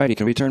Righty,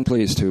 can we turn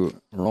please to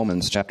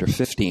Romans chapter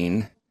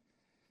 15?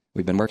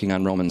 We've been working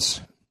on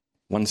Romans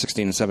 1,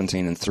 16 and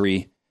 17 and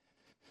 3,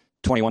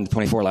 21 to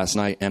 24 last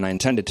night, and I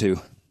intended to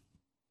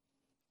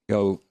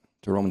go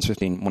to Romans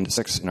 15, 1 to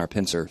 6 in our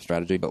pincer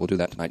strategy, but we'll do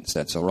that tonight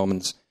instead. So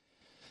Romans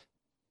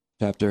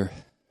chapter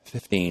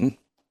 15,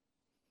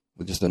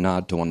 with just a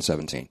nod to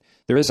 117.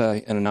 There is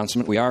an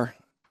announcement. We are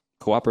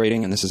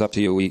cooperating, and this is up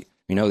to you. We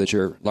know that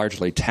you're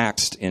largely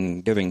taxed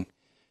in giving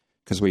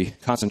because we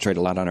concentrate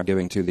a lot on our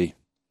giving to the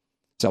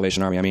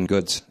Salvation Army,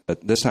 goods.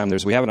 But this time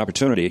we have an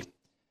opportunity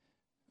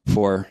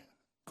for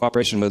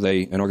cooperation with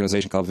an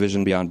organization called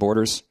Vision Beyond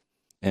Borders,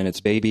 and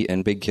its baby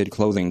and big kid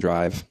clothing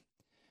drive,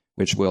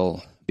 which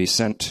will be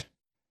sent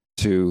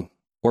to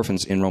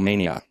orphans in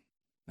Romania.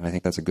 And I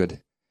think that's a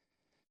good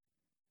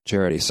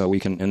charity. So we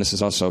can, and this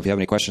is also, if you have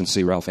any questions,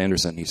 see Ralph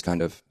Anderson. He's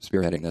kind of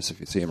spearheading this. If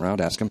you see him around,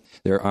 ask him.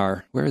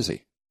 Where is he?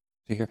 Is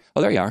he here?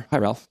 Oh, there you are. Hi,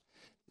 Ralph.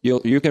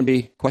 You can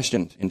be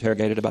questioned,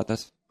 interrogated about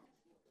this.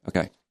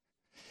 Okay.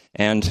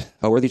 And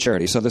a worthy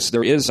charity. So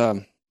there is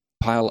a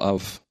pile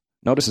of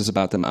notices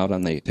about them out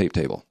on the tape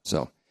table.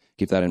 So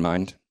keep that in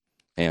mind.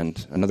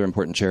 And another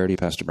important charity,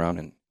 Pastor Brown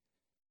and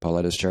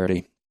Pauletta's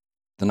charity,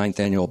 the 9th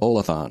annual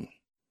Bowl-a-thon.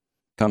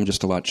 Come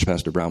just to watch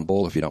Pastor Brown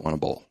bowl if you don't want to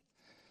bowl.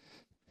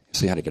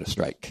 See how to get a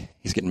strike.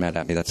 He's getting mad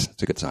at me. That's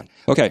a good sign.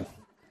 Okay.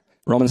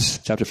 Romans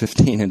chapter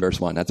 15 and verse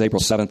 1. That's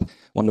April 7th,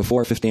 1 to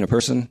 4, 15 a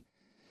person.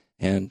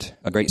 And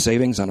a great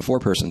savings on a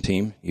 4-person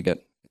team.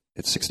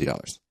 It's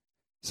 $60.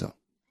 So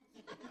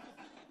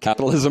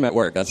capitalism at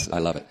work. I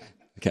love it.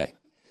 Okay.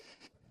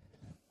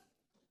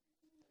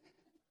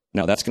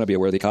 Now, that's going to be a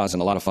worthy cause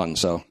and a lot of fun.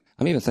 So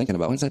I'm even thinking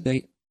about, when's that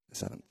date?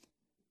 The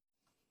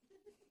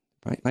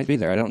 7th. Might be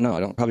there. I don't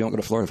know. Probably won't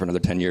go to Florida for another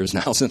 10 years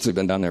now since we've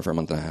been down there for a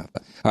month and a half.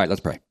 But, all right,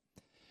 let's pray.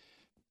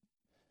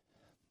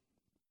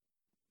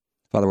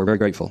 Father, we're very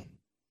grateful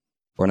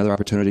for another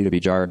opportunity to be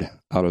jarred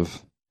out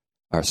of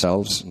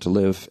ourselves and to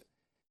live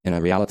in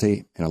a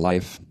reality, in a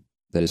life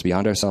that is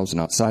beyond ourselves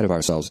and outside of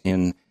ourselves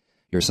in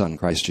your Son,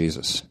 Christ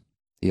Jesus.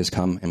 He has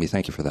come, and we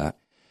thank you for that.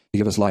 You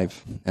give us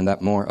life, and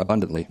that more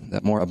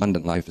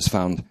abundant life is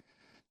found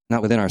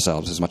not within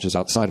ourselves as much as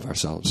outside of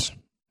ourselves,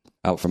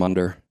 out from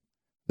under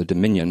the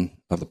dominion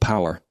of the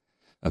power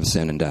of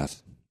sin and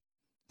death.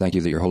 Thank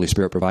you that your Holy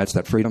Spirit provides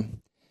that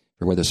freedom.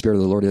 For where the Spirit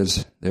of the Lord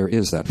is, there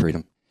is that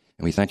freedom.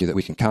 And we thank you that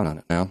we can count on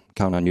it now,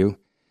 count on you,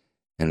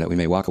 and that we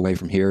may walk away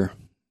from here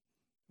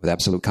with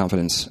absolute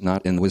confidence,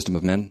 not in the wisdom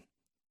of men,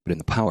 but in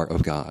the power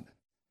of God.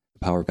 The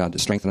power of God to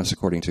strengthen us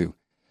according to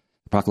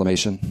the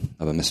proclamation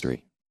of a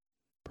mystery.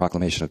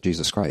 Proclamation of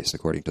Jesus Christ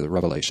according to the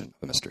revelation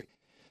of a mystery.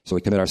 So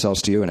we commit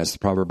ourselves to you, and as the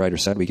proverb writer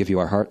said, we give you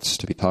our hearts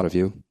to be taught of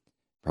you.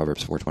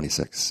 Proverbs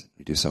 4:26.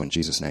 We do so in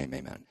Jesus' name,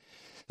 amen.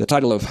 The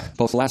title of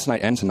both last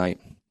night and tonight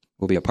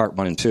will be a part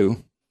 1 and 2,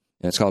 and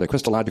it's called a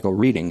Christological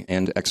Reading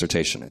and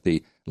Exhortation. At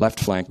the left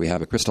flank, we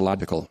have a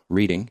Christological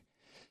reading,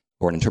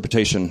 or an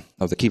interpretation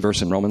of the key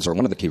verse in Romans, or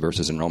one of the key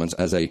verses in Romans,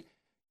 as a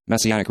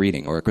messianic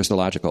reading, or a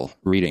Christological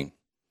reading.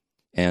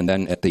 And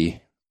then at the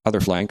other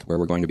flank, where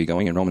we're going to be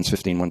going, in Romans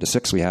 15, 1 to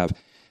 6, we have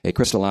a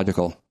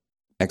Christological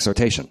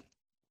exhortation.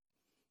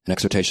 An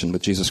exhortation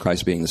with Jesus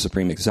Christ being the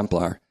supreme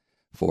exemplar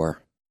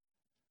for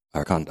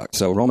our conduct.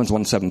 So Romans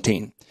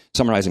 1:17,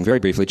 summarizing very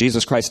briefly,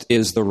 Jesus Christ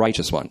is the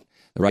righteous one.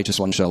 The righteous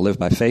one shall live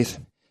by faith.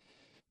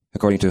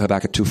 According to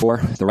Habakkuk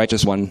 2:4, the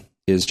righteous one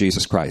is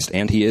Jesus Christ,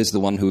 and he is the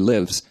one who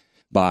lives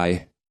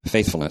by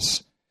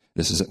faithfulness.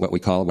 This is what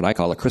I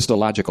call a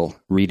Christological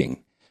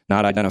reading,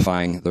 not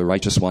identifying the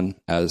righteous one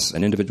as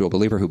an individual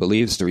believer who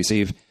believes to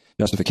receive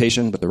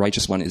justification, but the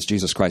righteous one is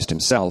Jesus Christ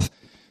himself,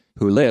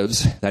 who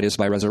lives, that is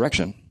by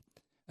resurrection,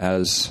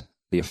 as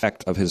the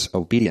effect of his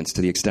obedience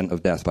to the extent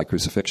of death by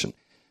crucifixion,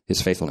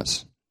 his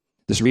faithfulness.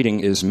 This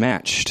reading is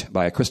matched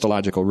by a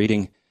Christological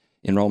reading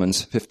in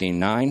Romans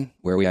 15:9,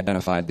 where we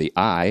identified the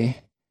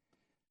I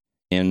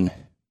in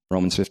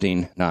Romans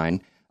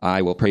 15:9.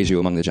 I will praise you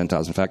among the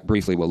Gentiles. In fact,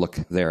 briefly we'll look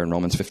there in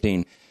Romans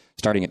 15,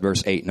 starting at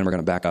verse 8, and then we're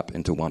going to back up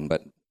into 1.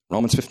 But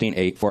Romans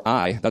 15:8, for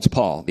I, that's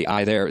Paul, the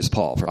I there is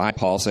Paul. For I,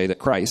 Paul, say that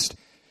Christ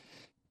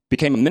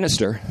became a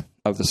minister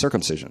of the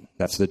circumcision.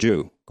 That's the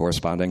Jew,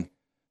 corresponding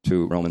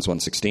to Romans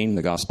 1:16.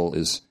 The gospel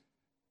is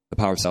the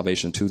power of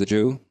salvation to the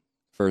Jew,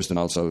 first, and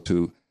also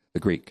to the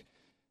Greek.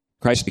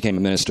 Christ became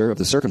a minister of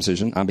the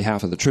circumcision on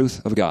behalf of the truth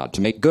of God,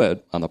 to make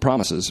good on the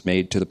promises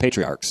made to the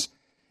patriarchs.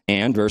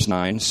 And, verse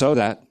 9, so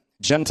that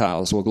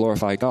Gentiles will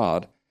glorify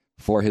God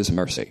for his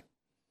mercy.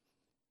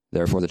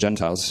 Therefore, the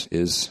Gentiles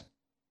is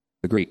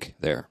the Greek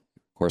there,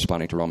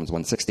 corresponding to Romans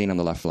 1:16 on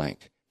the left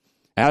flank.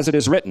 As it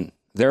is written,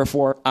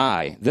 therefore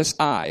this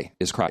I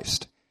is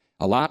Christ.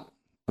 A lot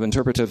of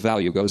interpretive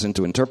value goes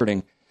into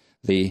interpreting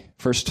the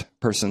first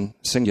person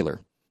singular,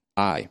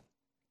 I.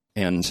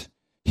 And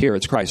here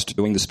it's Christ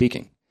doing the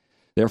speaking.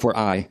 Therefore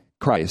I,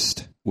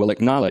 Christ, will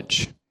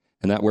acknowledge,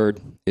 and that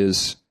word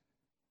is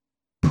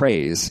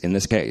praise in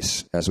this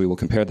case, as we will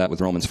compare that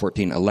with Romans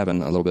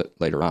 14:11 a little bit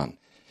later on.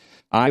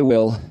 I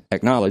will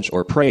acknowledge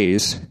or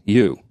praise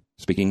you,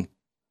 speaking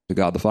to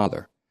God the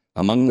Father,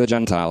 among the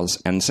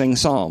Gentiles, and sing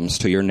psalms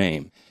to your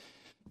name.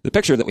 The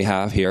picture that we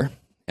have here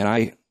And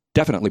I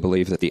definitely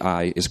believe that the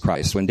I is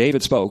Christ. When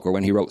David spoke, or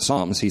when he wrote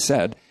Psalms, he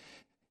said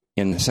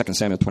in 2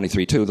 Samuel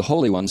 23:2, the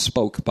Holy One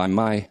spoke by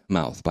my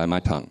mouth, by my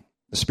tongue.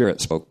 The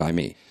Spirit spoke by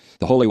me.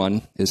 The Holy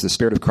One is the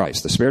Spirit of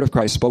Christ. The Spirit of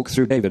Christ spoke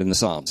through David in the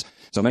Psalms.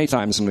 So many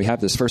times when we have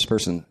this first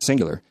person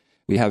singular,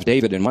 we have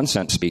David in one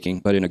sense speaking,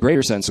 but in a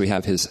greater sense we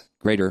have his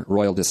greater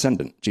royal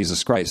descendant,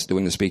 Jesus Christ,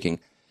 doing the speaking.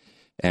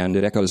 And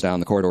it echoes down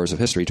the corridors of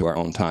history to our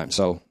own time.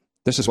 So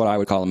this is what I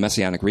would call a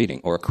messianic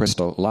reading, or a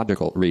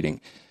Christological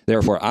reading.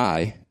 Therefore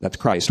I, that's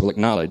Christ, will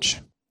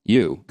acknowledge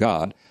you,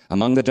 God,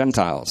 among the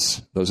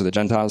Gentiles. Those are the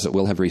Gentiles that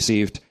will have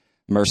received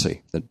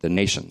mercy, the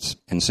nations,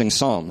 and sing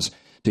psalms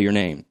to your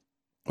name.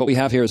 What we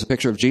have here is a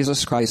picture of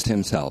Jesus Christ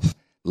himself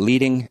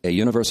leading a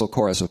universal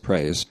chorus of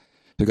praise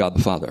to God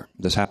the Father.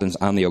 This happens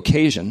on the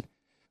occasion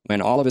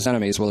when all of his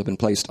enemies will have been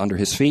placed under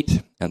his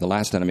feet, and the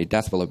last enemy,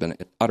 death, will have been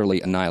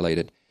utterly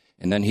annihilated.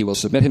 And then he will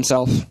submit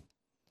himself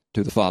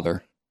to the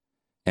Father.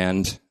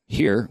 And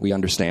here we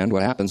understand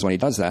what happens when he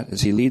does that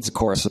is he leads a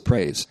chorus of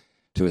praise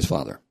to his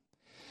Father.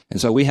 And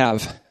so we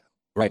have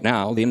right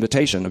now the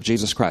invitation of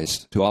Jesus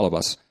Christ to all of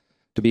us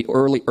to be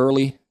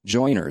early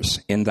joiners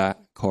in that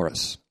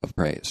chorus of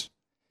praise.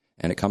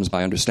 And it comes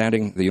by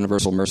understanding the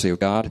universal mercy of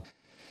God.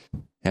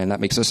 And that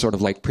makes us sort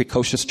of like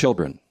precocious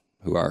children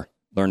who are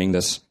learning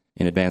this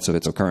in advance of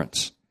its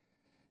occurrence.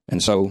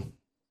 And so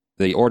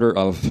the order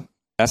of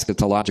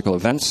eschatological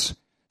events,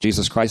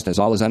 Jesus Christ has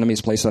all his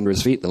enemies placed under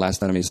his feet, the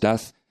last enemy's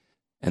death,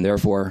 and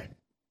therefore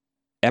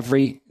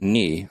every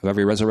knee of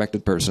every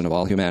resurrected person of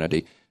all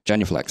humanity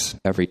genuflects,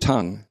 every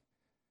tongue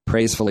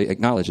praisefully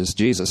acknowledges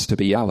Jesus to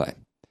be Yahweh.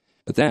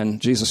 But then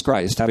Jesus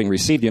Christ, having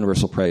received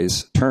universal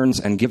praise, turns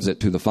and gives it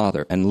to the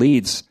Father and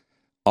leads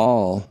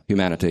all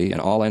humanity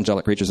and all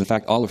angelic creatures, in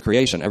fact, all of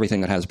creation,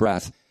 everything that has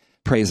breath,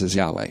 praises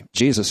Yahweh.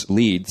 Jesus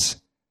leads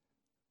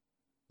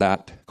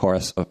that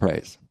chorus of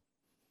praise.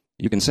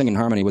 You can sing in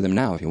harmony with him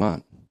now if you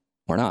want,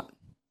 or not.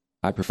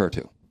 I prefer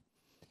to.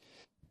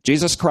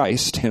 Jesus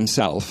Christ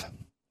himself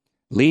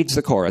leads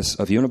the chorus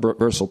of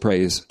universal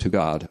praise to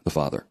God the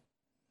Father.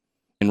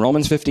 In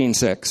Romans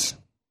 15:6,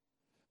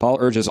 Paul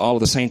urges all of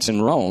the saints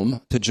in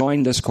Rome to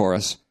join this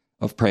chorus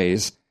of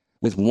praise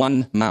with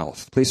one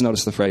mouth. Please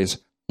notice the phrase,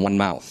 one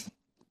mouth.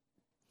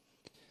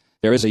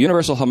 There is a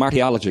universal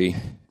hamartiology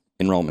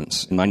in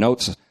Romans. In my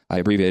notes, I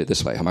abbreviate it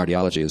this way.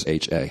 Hamartiology is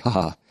H-A.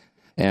 Ha-ha.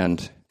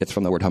 And it's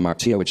from the word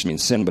hamartia, which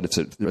means sin, but it's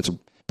a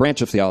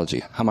branch of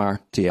theology,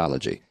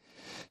 hamartiology.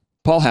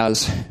 Paul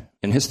has,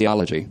 in his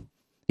theology,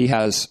 he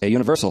has a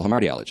universal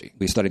hamartiology.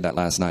 We studied that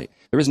last night.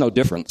 There is no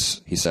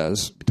difference, he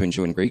says, between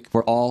Jew and Greek,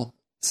 for all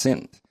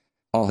sinned.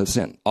 All have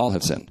sinned. All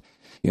have sinned.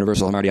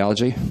 Universal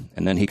hamartiology,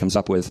 and then he comes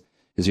up with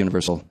his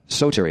universal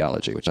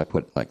soteriology, which I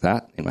put like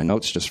that in my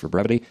notes just for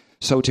brevity.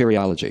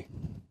 Soteriology,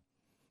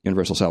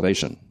 universal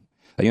salvation.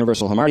 A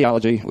universal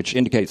hamartiology, which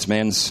indicates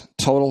man's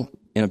total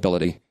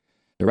inability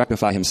to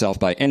rectify himself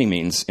by any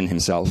means in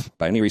himself,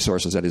 by any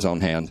resources at his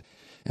own hand.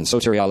 And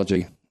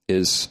soteriology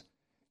is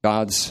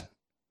God's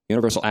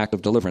universal act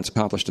of deliverance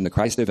accomplished in the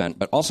Christ event,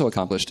 but also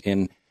accomplished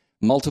in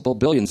multiple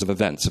billions of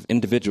events of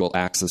individual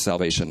acts of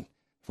salvation.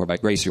 For by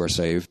grace you are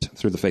saved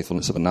through the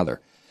faithfulness of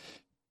another.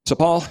 So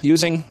Paul,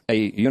 using a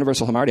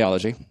universal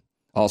hamartiology,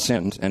 all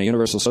sinned, and a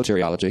universal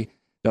soteriology,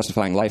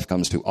 justifying life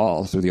comes to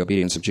all through the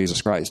obedience of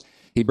Jesus Christ,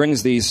 he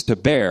brings these to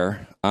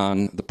bear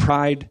on the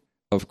pride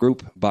of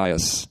group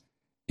bias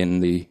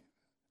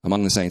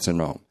among the saints in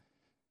Rome.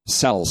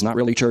 Cells, not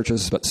really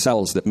churches, but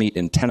cells that meet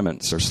in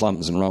tenements or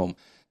slums in Rome.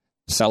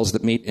 Cells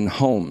that meet in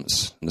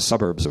homes in the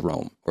suburbs of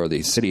Rome, or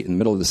the city, in the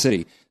middle of the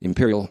city, the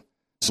imperial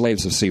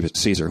slaves of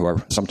Caesar, who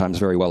are sometimes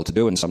very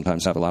well-to-do and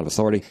sometimes have a lot of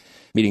authority,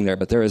 meeting there.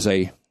 But there is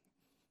a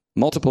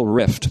multiple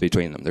rift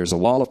between them. There's a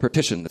wall of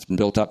partition that's been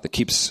built up that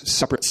keeps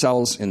separate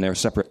cells in their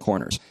separate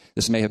corners.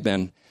 This may have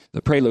been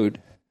the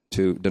prelude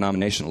to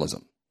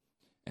denominationalism.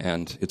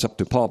 And it's up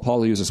to Paul.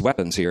 Paul uses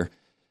weapons here,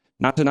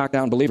 not to knock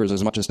down believers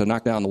as much as to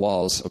knock down the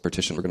walls of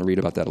partition. We're going to read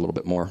about that a little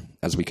bit more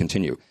as we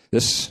continue.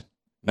 This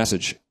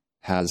message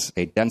has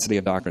a density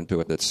of doctrine to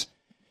it that's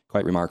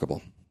quite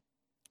remarkable.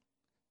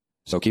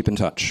 So keep in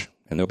touch,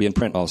 and they'll be in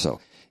print also.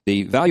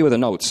 The value of the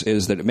notes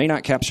is that it may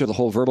not capture the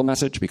whole verbal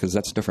message, because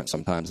that's different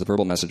sometimes. The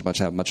verbal message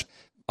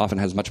often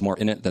has much more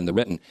in it than the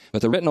written.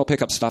 But the written will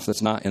pick up stuff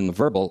that's not in the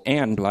verbal,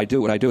 and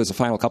what I do is a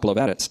final couple of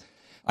edits.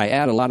 I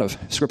add a lot of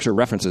scripture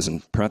references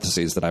and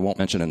parentheses that I won't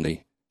mention in the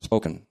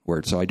spoken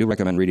word, so I do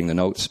recommend reading the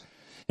notes.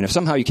 And if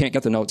somehow you can't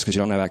get the notes because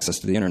you don't have access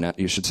to the internet,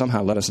 you should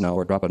somehow let us know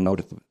or drop a note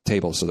at the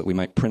table so that we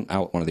might print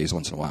out one of these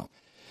once in a while.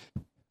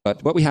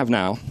 But what we have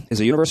now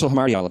is a universal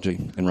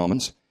hamartiology in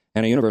Romans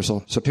and a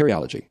universal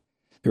soteriology.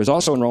 There is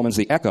also in Romans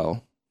the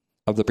echo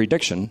of the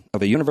prediction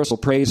of a universal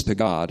praise to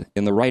God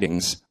in the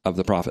writings of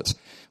the prophets.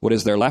 What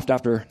is there left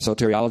after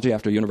soteriology,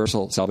 after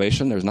universal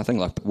salvation? There's nothing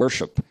left.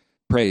 Worship,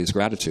 praise,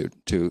 gratitude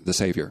to the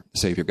Savior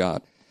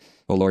God.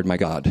 O Lord, my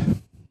God,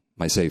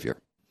 my Savior.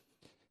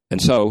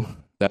 And so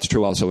that's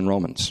true also in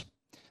Romans.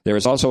 There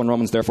is also in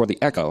Romans, therefore,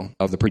 the echo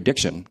of the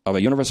prediction of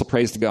a universal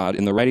praise to God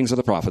in the writings of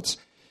the prophets,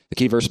 the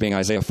key verse being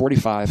Isaiah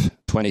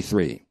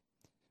 45:23,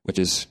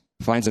 which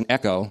finds an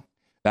echo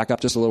back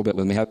up just a little bit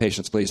with me. Have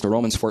patience, please, to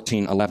Romans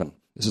 14:11.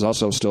 This is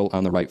also still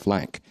on the right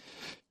flank.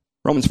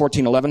 Romans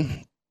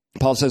 14:11,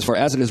 Paul says, "For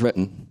as it is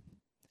written,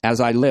 as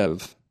I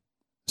live,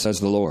 says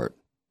the Lord,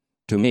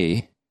 to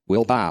me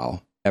will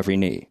bow every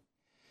knee,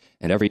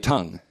 and every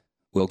tongue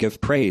will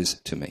give praise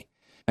to me."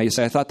 Now you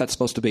say, I thought that's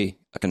supposed to be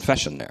a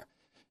confession there.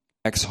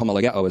 Ex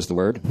homologeo is the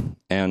word,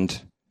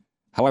 and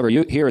however,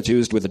 here it's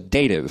used with a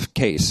dative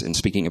case in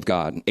speaking of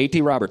God.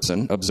 A.T.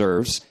 Robertson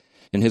observes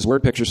in his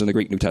word pictures in the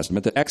Greek New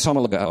Testament that ex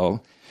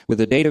homologeo, with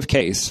the dative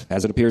case,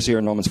 as it appears here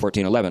in Romans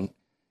 14:11,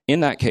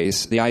 in that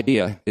case, the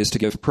idea is to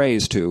give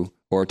praise to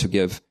or to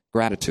give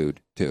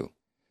gratitude to.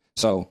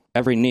 So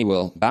every knee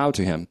will bow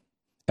to him,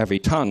 every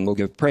tongue will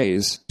give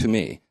praise to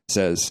me,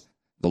 says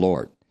the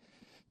Lord.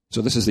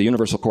 So this is the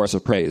universal chorus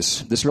of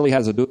praise. This really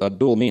has a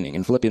dual meaning.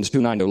 In Philippians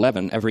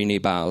 2:9-11, every knee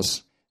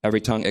bows,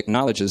 every tongue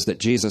acknowledges that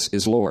Jesus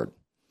is Lord,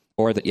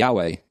 or that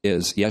Yahweh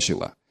is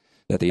Yeshua,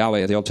 that the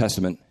Yahweh of the Old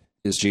Testament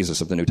is Jesus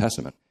of the New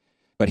Testament.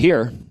 But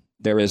here,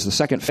 there is the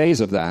second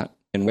phase of that,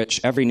 in which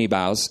every knee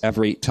bows,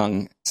 every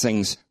tongue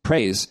sings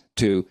praise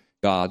to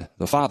God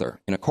the Father,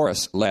 in a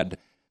chorus led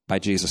by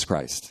Jesus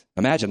Christ.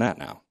 Imagine that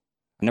now.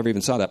 I never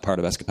even saw that part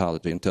of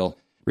eschatology until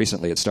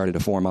recently it started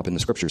to form up in the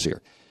scriptures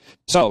here.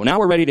 So now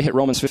we're ready to hit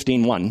Romans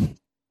 15:1,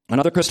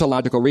 another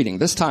Christological reading.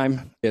 This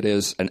time it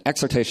is an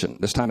exhortation.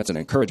 This time it's an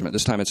encouragement.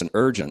 This time it's an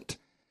urgent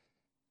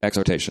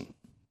exhortation.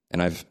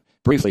 And I've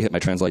briefly hit my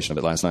translation of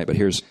it last night, but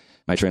here's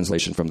my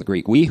translation from the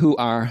Greek. We who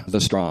are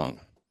the strong.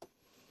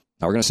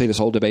 Now we're going to see this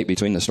whole debate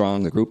between the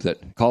strong, the group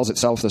that calls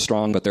itself the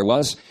strong, but there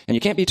was, and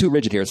you can't be too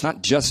rigid here, it's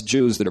not just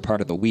Jews that are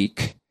part of the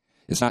weak.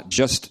 It's not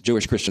just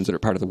Jewish Christians that are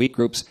part of the weak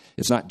groups.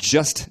 It's not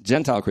just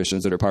Gentile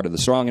Christians that are part of the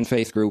strong in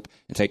faith group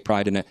and take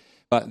pride in it.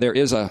 But there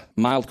is a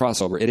mild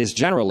crossover. It is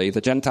generally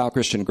the Gentile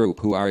Christian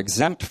group who are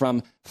exempt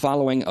from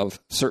following of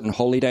certain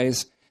holy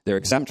days. They're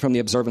exempt from the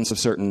observance of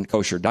certain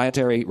kosher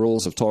dietary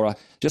rules of Torah,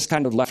 just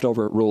kind of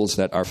leftover rules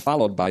that are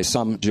followed by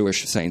some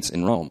Jewish saints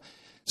in Rome.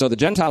 So the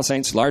Gentile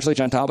saints, largely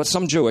Gentile, but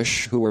some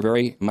Jewish who were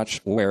very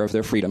much aware of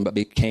their freedom, but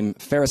became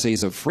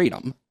Pharisees of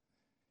freedom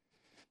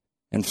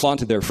and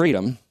flaunted their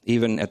freedom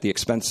even at the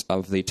expense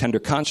of the tender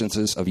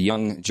consciences of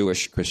young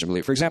Jewish Christian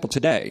believers. For example,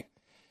 today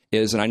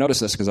is, and I notice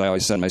this because I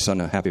always send my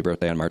son a happy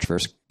birthday on March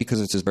 1st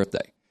because it's his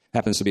birthday.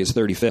 Happens to be his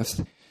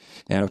 35th.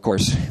 And of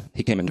course,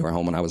 he came into our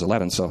home when I was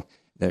 11, so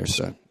there's,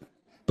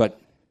 but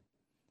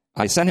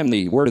I sent him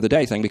the word of the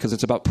day thing because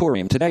it's about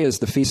Purim. Today is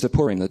the feast of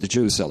Purim that the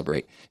Jews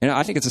celebrate. And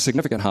I think it's a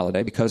significant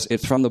holiday because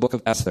it's from the book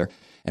of Esther,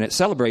 and it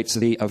celebrates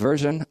the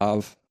aversion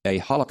of a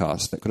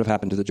Holocaust that could have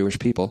happened to the Jewish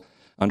people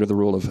under the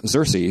rule of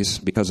Xerxes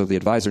because of the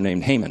advisor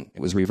named Haman.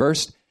 It was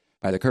reversed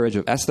by the courage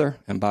of Esther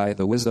and by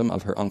the wisdom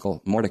of her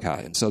uncle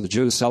Mordecai. And so the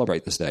Jews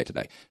celebrate this day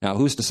today. Now,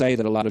 who's to say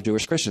that a lot of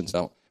Jewish Christians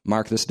don't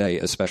mark this day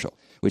as special?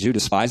 Would you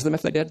despise them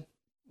if they did?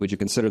 Would you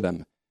consider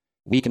them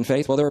weak in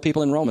faith? Well, there were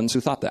people in Romans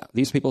who thought that.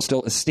 These people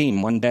still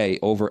esteem one day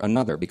over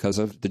another because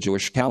of the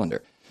Jewish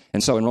calendar.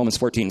 And so in Romans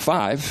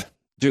 14:5,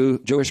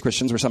 Jewish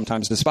Christians were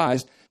sometimes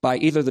despised by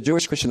either the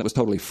Jewish Christian that was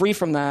totally free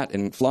from that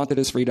and flaunted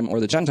his freedom, or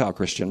the Gentile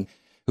Christian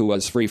who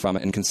was free from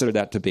it and considered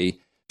that to be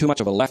too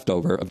much of a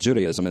leftover of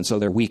Judaism. And so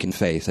they're weak in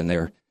faith,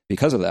 and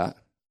because of that,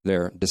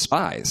 they're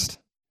despised.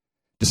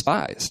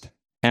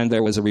 And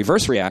there was a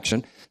reverse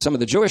reaction. Some of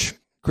the Jewish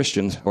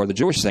Christians, or the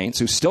Jewish saints,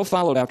 who still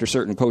followed after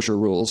certain kosher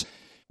rules,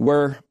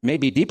 were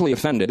maybe deeply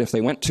offended if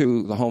they went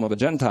to the home of a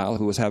Gentile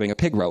who was having a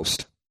pig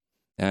roast.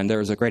 And there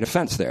was a great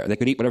offense there. They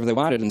could eat whatever they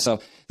wanted. And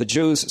so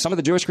some of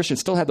the Jewish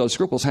Christians still had those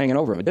scruples hanging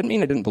over them. It didn't mean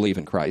they didn't believe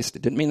in Christ.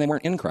 It didn't mean they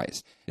weren't in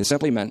Christ. It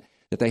simply meant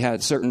that they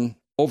had certain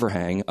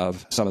overhang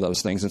of some of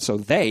those things. And so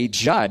they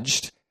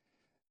judged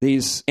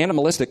these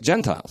animalistic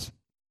Gentiles.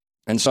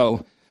 And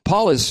so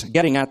Paul is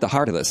getting at the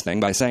heart of this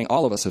thing by saying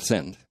all of us have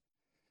sinned.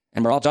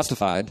 And we're all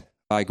justified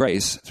by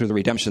grace through the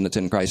redemption that's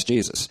in Christ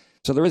Jesus.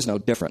 So there is no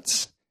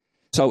difference.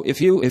 So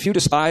if you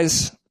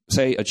despise,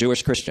 say, a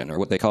Jewish Christian, or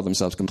what they call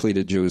themselves,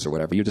 completed Jews or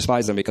whatever, you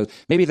despise them because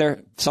maybe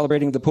they're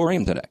celebrating the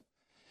Purim today.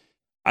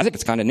 I think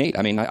it's kind of neat.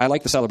 I mean, I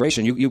like the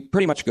celebration. You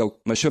pretty much go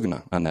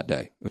mashugna on that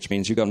day, which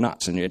means you go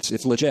nuts, and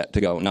it's legit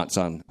to go nuts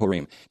on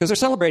Purim. Because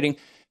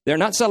they're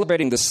not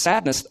celebrating the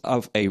sadness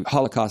of a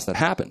Holocaust that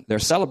happened. They're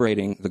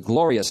celebrating the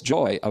glorious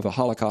joy of a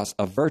Holocaust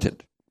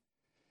averted.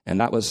 And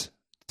that was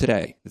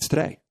today. It's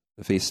today,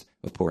 the Feast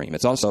of Purim.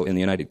 It's also in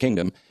the United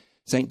Kingdom,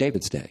 St.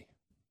 David's Day.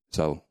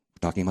 So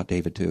talking about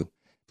David too.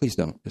 Please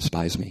don't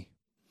despise me.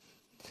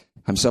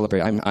 I'm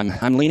celebrating.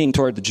 I'm leaning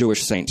toward the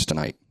Jewish saints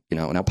tonight. You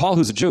know, now Paul,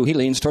 who's a Jew, he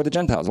leans toward the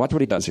Gentiles. Watch what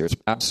he does here. It's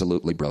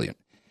absolutely brilliant.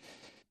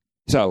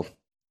 So,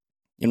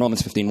 in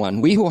Romans 15:1,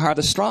 we who are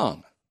the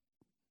strong.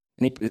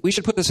 And we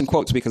should put this in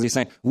quotes because he's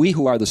saying, we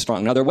who are the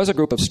strong. Now, there was a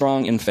group of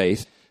strong in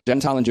faith,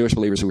 Gentile and Jewish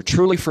believers who were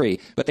truly free,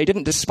 but they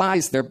didn't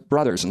despise their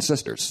brothers and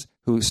sisters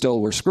who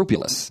still were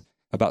scrupulous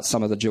about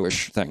some of the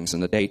Jewish things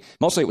and the date.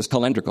 Mostly it was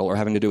calendrical, or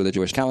having to do with the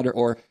Jewish calendar,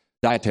 or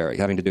dietary,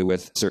 having to do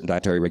with certain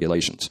dietary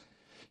regulations.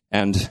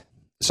 And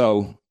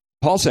so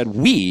Paul said,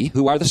 we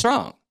who are the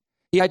strong.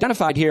 He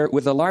identified here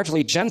with a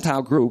largely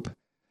Gentile group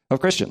of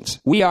Christians.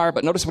 We are,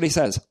 but notice what he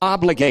says,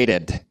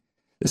 obligated.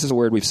 This is a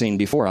word we've seen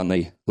before on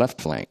the left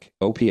flank,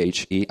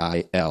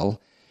 Opheilommen,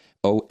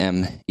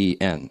 and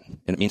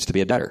it means to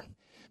be a debtor.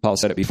 Paul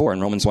said it before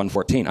in Romans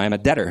 1:14, I am a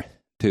debtor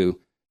to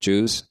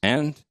Jews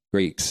and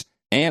Greeks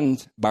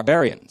and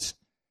barbarians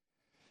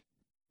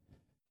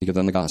to give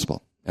them the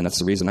gospel. And that's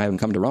the reason I haven't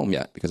come to Rome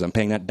yet, because I'm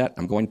paying that debt.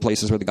 I'm going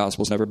places where the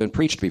gospel's never been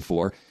preached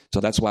before. So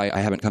that's why I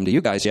haven't come to you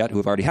guys yet who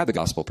have already had the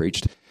gospel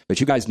preached. But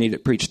you guys need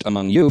it preached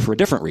among you for a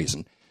different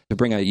reason, to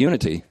bring a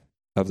unity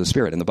of the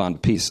Spirit and the bond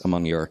of peace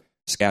among your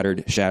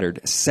scattered,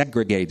 shattered,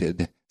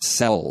 segregated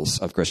cells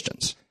of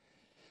Christians.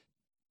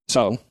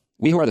 So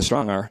we who are the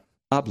strong are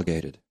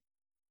obligated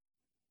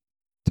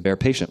to bear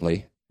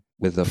patiently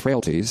with the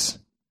frailties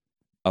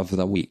of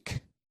the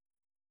weak.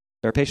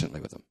 Bear patiently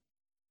with them.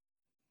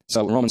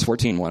 So in Romans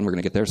 14:1, we're going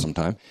to get there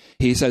sometime,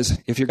 he says,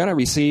 if you're going to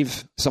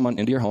receive someone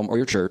into your home or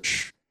your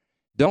church,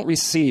 don't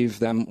receive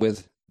them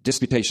with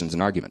disputations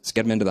and arguments.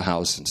 Get them into the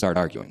house and start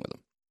arguing with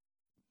them.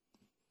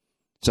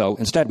 So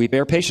instead, we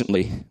bear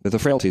patiently with the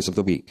frailties of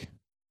the weak.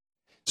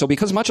 So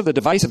because much of the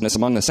divisiveness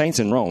among the saints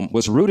in Rome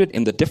was rooted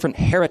in the different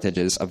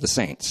heritages of the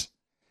saints,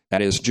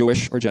 that is,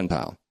 Jewish or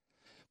Gentile,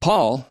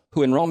 Paul,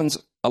 who in Romans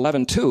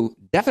 11:2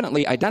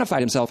 definitely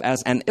identified himself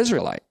as an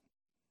Israelite,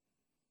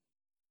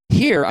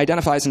 here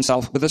identifies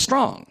himself with the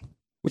strong,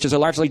 which is a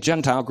largely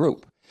Gentile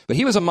group. But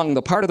he was among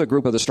the part of the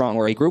group of the strong,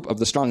 or a group of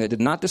the strong that did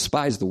not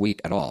despise the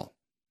weak at all.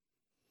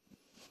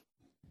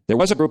 There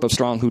was a group of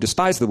strong who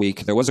despised the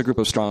weak. There was a group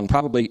of strong,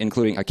 probably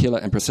including Aquila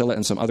and Priscilla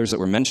and some others that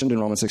were mentioned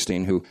in Romans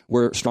 16, who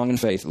were strong in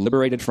faith,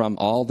 liberated from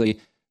all the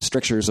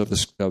strictures of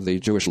the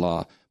Jewish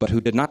law, but who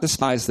did not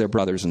despise their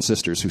brothers and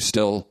sisters who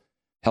still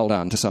held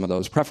on to some of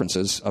those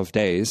preferences of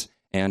days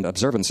and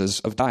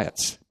observances of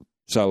diets.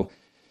 So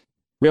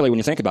really, when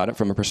you think about it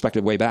from a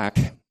perspective way back,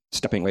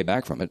 stepping way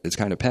back from it, it's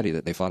kind of petty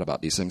that they thought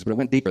about these things, but it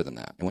went deeper than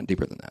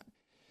that.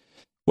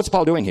 What's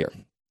Paul doing here?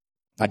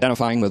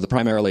 Identifying with the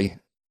primarily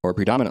or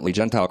predominantly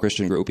Gentile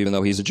Christian group, even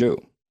though he's a Jew.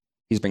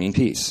 He's bringing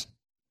peace.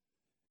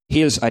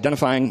 He is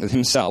identifying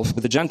himself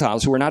with the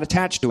Gentiles who were not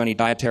attached to any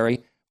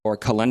dietary or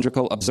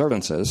calendrical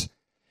observances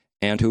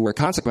and who were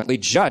consequently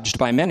judged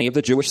by many of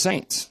the Jewish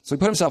saints. So he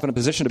put himself in a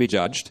position to be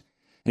judged,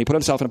 and he put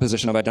himself in a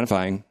position of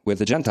identifying with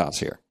the Gentiles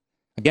here.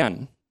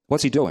 Again,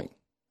 what's he doing?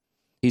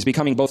 He's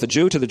becoming both a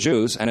Jew to the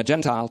Jews and a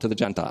Gentile to the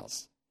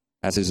Gentiles,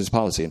 as is his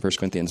policy in 1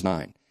 Corinthians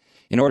 9,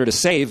 in order to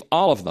save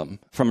all of them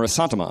from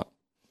ressentiment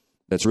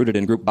that's rooted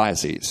in group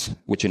biases,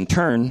 which in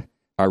turn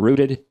are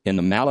rooted in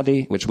the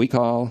malady which we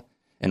call,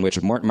 and which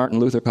Martin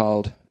Luther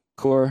called,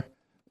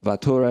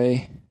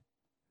 curvaturae.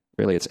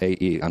 Really, it's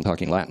A-E. I'm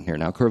talking Latin here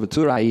now.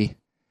 Curvaturae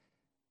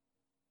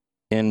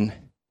in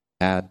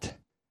ad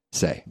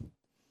se.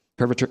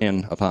 Curvature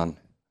in upon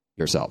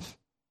yourself.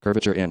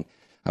 Curvature in.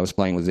 I was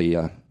playing with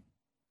the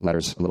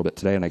letters a little bit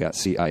today, and I got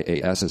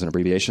C-I-A-S as an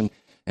abbreviation.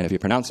 And if you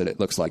pronounce it, it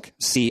looks like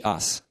see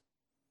us.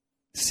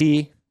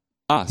 See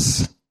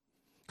us.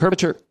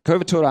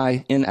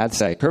 Curvaturae in ad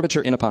se.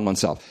 Curvature in upon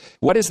oneself.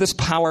 What is this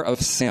power of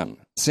sin?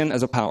 Sin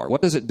as a power.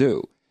 What does it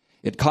do?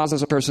 It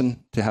causes a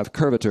person to have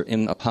curvature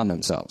in upon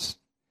themselves.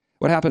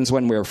 What happens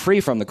when we're free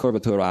from the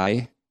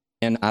curvaturae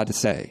in ad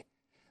se?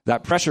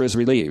 That pressure is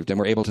relieved, and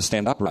we're able to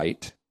stand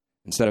upright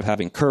instead of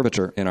having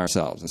curvature in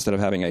ourselves, instead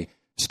of having a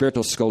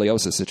spiritual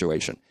scoliosis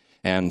situation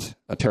and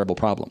a terrible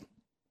problem.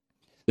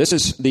 This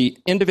is the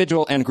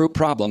individual and group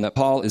problem that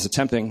Paul is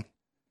attempting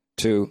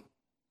to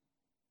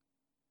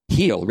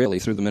heal, really,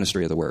 through the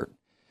ministry of the word.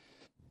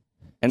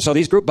 And so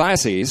these group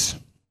biases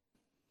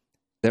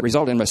that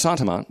result in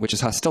ressentiment, which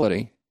is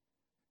hostility,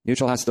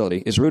 mutual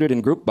hostility, is rooted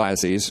in group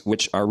biases,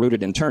 which are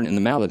rooted in turn in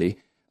the malady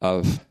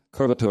of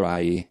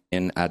curvaturae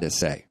in ad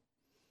se.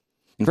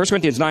 In 1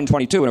 Corinthians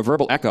 9:22, in a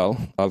verbal echo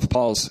of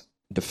Paul's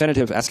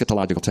definitive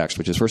eschatological text,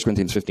 which is 1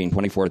 Corinthians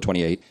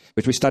 15:24-28,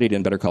 which we studied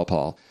in Better Call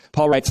Paul,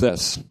 Paul writes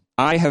this,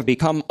 I have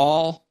become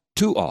all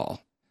to all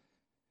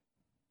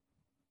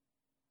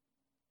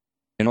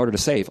in order to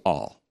save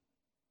all.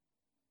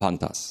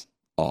 Pantas,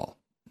 all.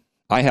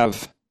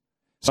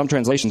 Some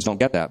translations don't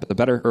get that, but the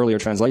better earlier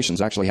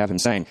translations actually have him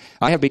saying,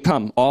 I have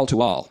become all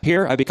to all.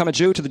 Here, I become a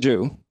Jew to the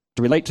Jew,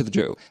 to relate to the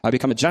Jew. I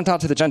become a Gentile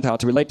to the Gentile,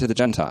 to relate to the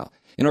Gentile,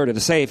 in order to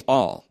save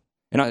all.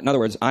 In other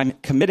words, I'm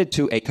committed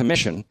to a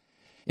commission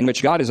in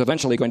which God is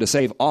eventually going to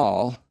save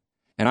all,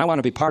 and I want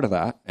to be part of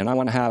that, and I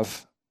want to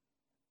have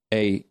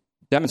a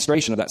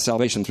demonstration of that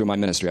salvation through my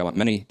ministry. I want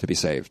many to be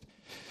saved.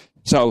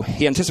 So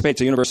he anticipates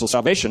a universal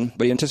salvation,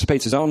 but he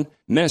anticipates his own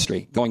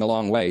ministry going a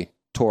long way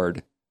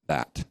toward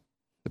that.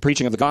 The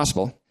preaching of the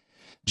gospel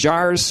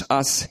jars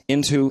us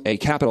into a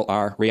capital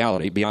R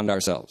reality beyond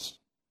ourselves.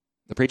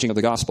 The preaching of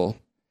the gospel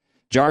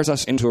jars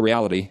us into a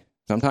reality.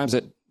 Sometimes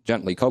it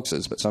gently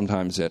coaxes, but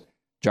sometimes it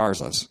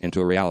jars us into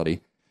a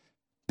reality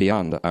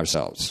beyond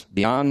ourselves,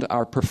 beyond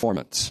our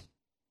performance,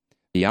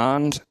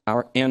 beyond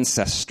our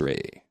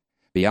ancestry,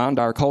 beyond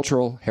our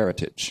cultural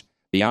heritage,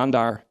 beyond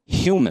our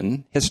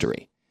human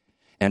history,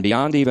 and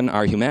beyond even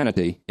our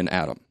humanity in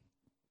Adam.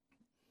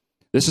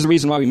 This is the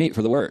reason why we meet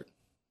for the word.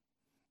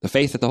 The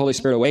faith that the Holy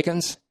Spirit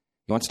awakens,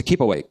 he wants to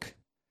keep awake.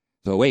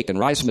 So awake and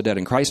rise from the dead,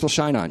 and Christ will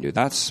shine on you.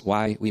 That's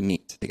why we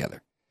meet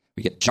together.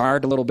 We get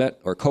jarred a little bit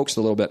or coaxed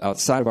a little bit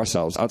outside of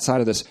ourselves,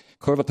 outside of this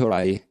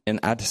curvaturai in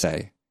ad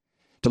se,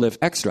 to live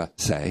extra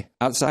se,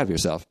 outside of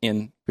yourself,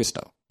 in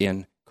Christo,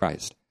 in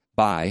Christ,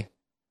 by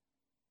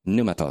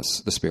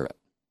pneumatos, the Spirit.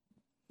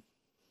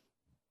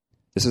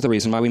 This is the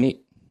reason why we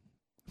meet,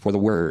 for the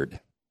Word,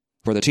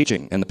 for the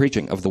teaching and the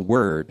preaching of the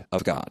Word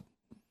of God.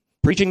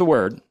 Preaching the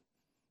Word,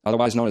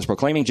 otherwise known as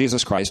proclaiming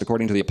Jesus Christ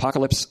according to the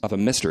apocalypse of a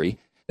mystery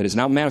that is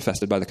now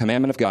manifested by the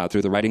commandment of God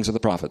through the writings of the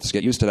prophets.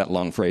 Get used to that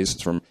long phrase.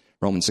 It's from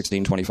Romans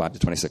 16, 25 to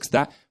 26.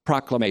 That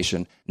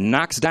proclamation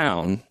knocks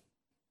down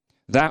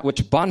that which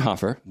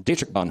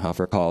Dietrich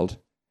Bonhoeffer called,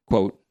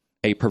 quote,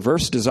 a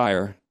perverse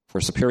desire for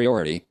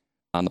superiority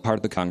on the part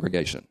of the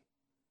congregation.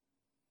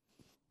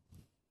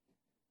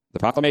 The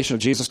proclamation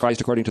of Jesus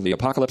Christ according to the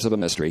apocalypse of a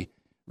mystery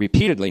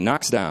repeatedly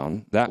knocks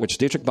down that which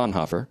Dietrich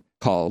Bonhoeffer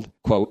called,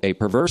 quote, a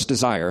perverse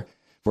desire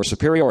for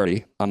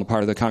superiority on the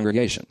part of the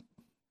congregation.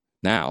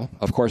 Now,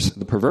 of course,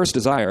 the perverse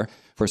desire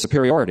for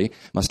superiority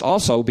must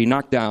also be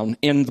knocked down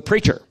in the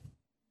preacher.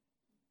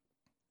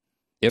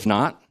 If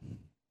not,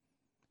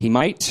 he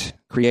might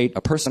create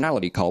a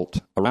personality cult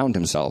around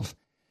himself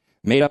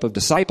made up of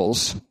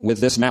disciples with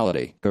this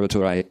malady,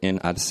 curvaturai in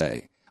ad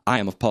se. I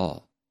am of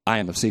Paul. I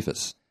am of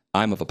Cephas.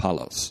 I am of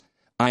Apollos.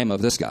 I am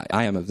of this guy.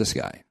 I am of this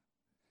guy.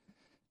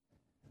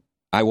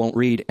 I won't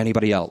read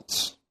anybody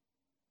else.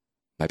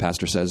 My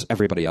pastor says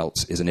everybody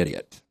else is an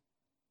idiot.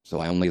 So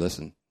I only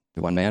listen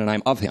to one man, and I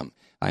am of him.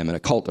 I am in a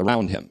cult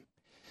around him.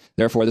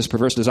 Therefore, this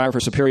perverse desire for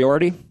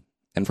superiority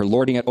and for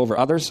lording it over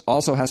others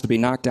also has to be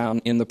knocked down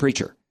in the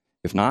preacher.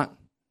 If not,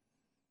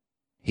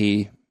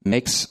 he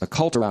makes a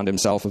cult around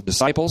himself of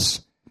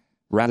disciples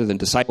rather than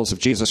disciples of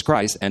Jesus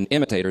Christ and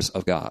imitators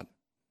of God.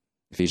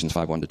 Ephesians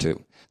 5,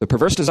 1-2. The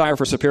perverse desire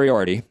for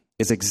superiority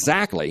is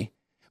exactly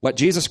what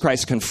Jesus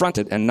Christ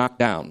confronted and knocked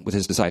down with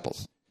his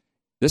disciples.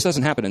 This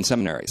doesn't happen in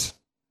seminaries.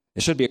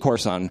 It should be a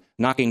course on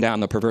knocking down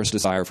the perverse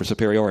desire for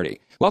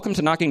superiority. Welcome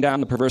to Knocking Down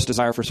the Perverse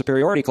Desire for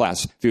Superiority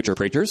class, future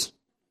preachers.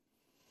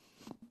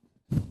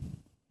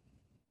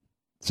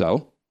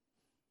 So,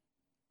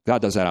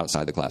 God does that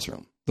outside the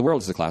classroom. The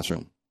world is the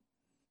classroom.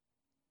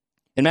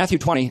 In Matthew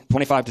 20,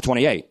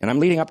 25-28, and I'm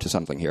leading up to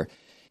something here,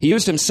 he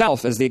used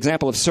himself as the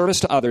example of service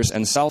to others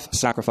and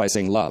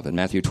self-sacrificing love. In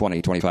Matthew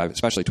 20, 25,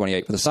 especially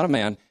 28, for the Son of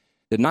Man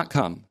did not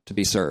come to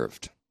be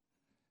served,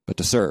 but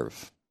to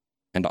serve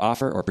and to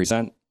offer or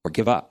present or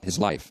give up his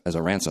life as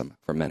a ransom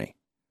for many.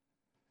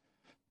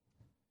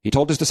 He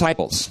told his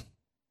disciples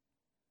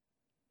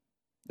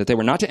that they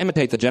were not to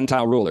imitate the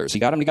Gentile rulers. He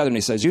got them together and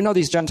he says, you know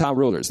these Gentile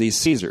rulers, these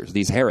Caesars,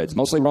 these Herods,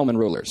 mostly Roman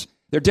rulers.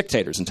 They're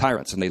dictators and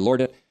tyrants, and they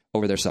lord it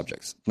over their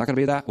subjects. It's not going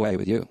to be that way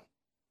with you.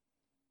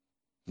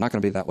 It's not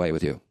going to be that way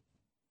with you.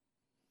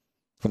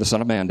 For the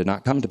Son of Man did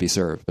not come to be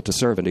served, but to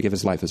serve and to give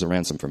his life as a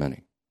ransom for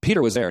many.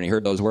 Peter was there, and he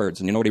heard those words.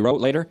 And you know what he wrote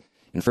later?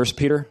 In 1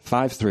 Peter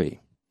 5:3.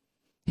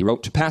 He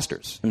wrote to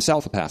pastors,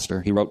 himself a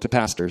pastor, he wrote to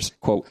pastors,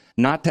 quote,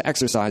 not to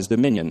exercise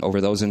dominion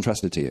over those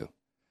entrusted to you,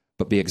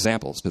 but be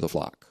examples to the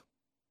flock.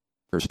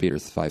 1 Peter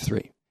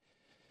 5:3.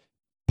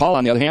 Paul,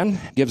 on the other hand,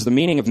 gives the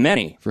meaning of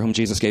many for whom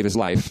Jesus gave his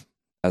life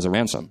as a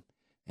ransom,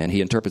 and he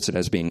interprets it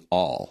as being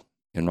all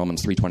in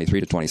Romans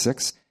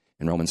 3:23-26,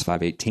 in Romans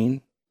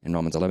 5:18, in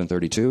Romans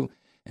 11:32,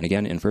 and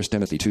again in 1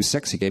 Timothy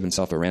 2:6, he gave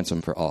himself a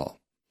ransom for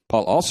all.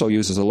 Paul also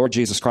uses the Lord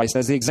Jesus Christ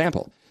as the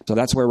example. So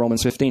that's where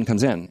Romans 15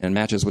 comes in and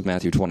matches with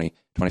Matthew 20,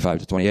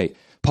 25-28.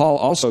 Paul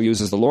also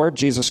uses the Lord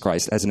Jesus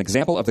Christ as an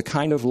example of the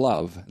kind of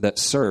love that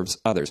serves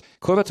others.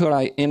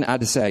 Curvaturai in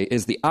ad se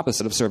is the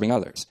opposite of serving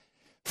others.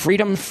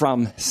 Freedom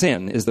from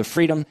sin is the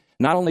freedom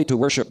not only to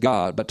worship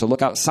God, but to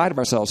look outside of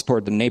ourselves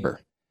toward the neighbor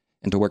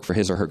and to work for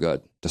his or her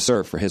good, to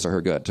serve for his or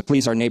her good, to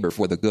please our neighbor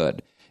for the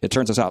good. It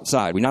turns us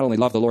outside. We not only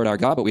love the Lord our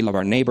God, but we love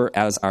our neighbor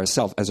as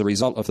ourselves as a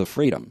result of the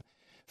freedom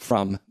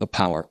from the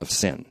power of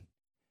sin.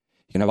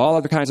 You can have all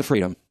other kinds of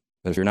freedom,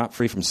 but if you're not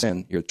free from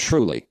sin, you're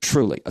truly,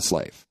 truly a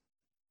slave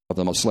of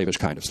the most slavish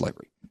kind of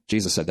slavery.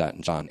 Jesus said that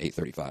in John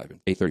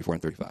 8:34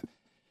 and 35.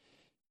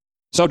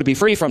 So to be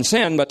free from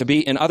sin, but to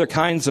be in other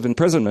kinds of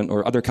imprisonment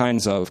or other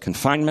kinds of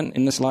confinement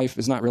in this life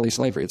is not really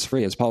slavery. It's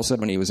free. As Paul said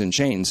when he was in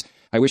chains,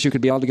 I wish you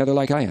could be all together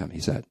like I am, he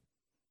said.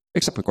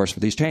 Except, of course, for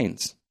these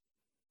chains.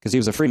 Because he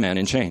was a free man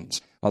in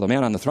chains, while the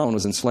man on the throne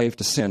was enslaved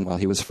to sin while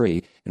he was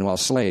free, and while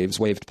slaves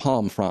waved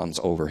palm fronds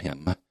over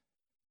him.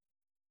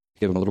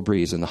 Give him a little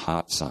breeze in the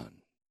hot sun.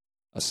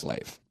 A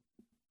slave.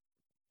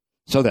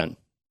 So then,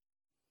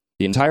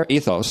 the entire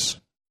ethos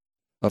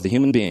of the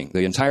human being,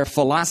 the entire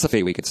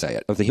philosophy, we could say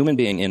it, of the human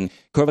being in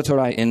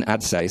curvaturai in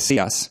ad se,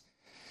 sias,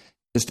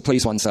 is to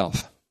please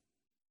oneself.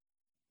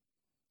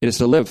 It is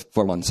to live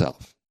for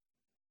oneself.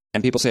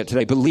 And people say it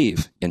today,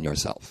 believe in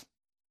yourself.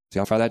 See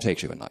how far that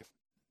takes you in life.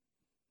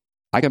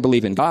 I can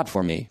believe in God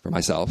for me, for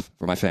myself,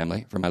 for my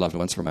family, for my loved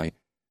ones, for my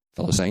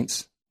fellow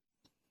saints.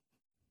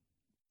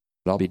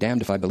 But I'll be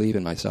damned if I believe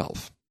in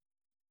myself.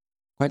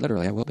 Quite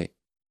literally, I will be.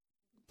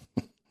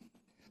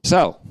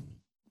 So,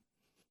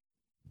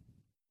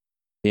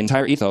 the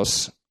entire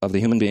ethos of the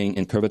human being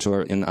in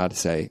curvatur in ad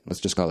se,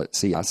 let's just call it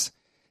sias,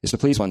 is to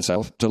please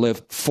oneself, to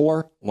live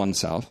for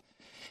oneself,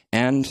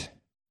 and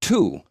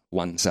to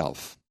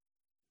oneself.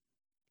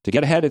 To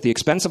get ahead at the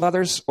expense of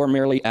others or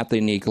merely at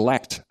the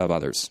neglect of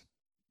others.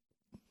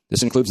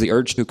 This includes the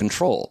urge to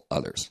control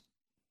others.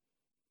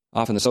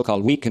 Often the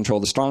so-called weak control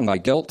the strong by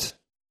guilt,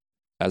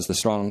 as the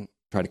strong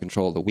try to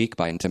control the weak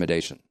by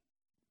intimidation.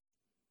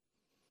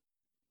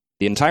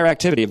 The entire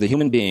activity of the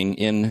human being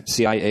in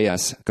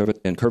CIAS,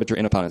 in curvature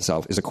in upon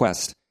itself, is a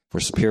quest for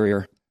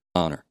superior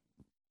honor.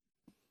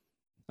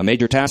 A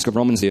major task of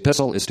Romans the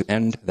epistle is to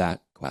end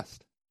that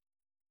quest.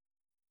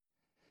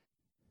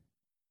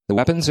 The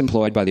weapons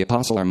employed by the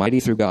apostle are mighty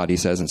through God, he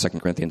says in 2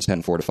 Corinthians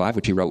 10, 4-5,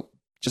 which he wrote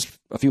just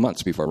a few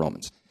months before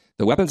Romans.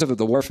 The weapons of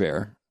the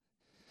warfare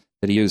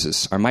that he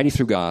uses are mighty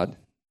through God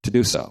to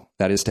do so.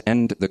 That is, to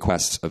end the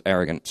quests of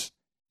arrogance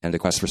and the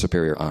quest for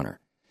superior honor.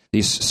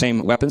 These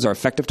same weapons are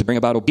effective to bring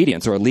about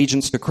obedience or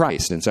allegiance to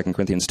Christ in 2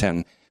 Corinthians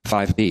 10,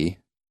 5b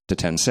to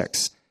 10,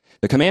 6.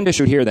 The command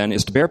issued here, then,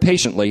 is to bear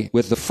patiently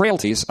with the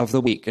frailties of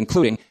the weak,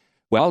 including,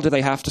 well, do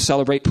they have to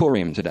celebrate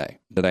Purim today?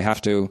 Do they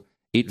have to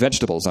eat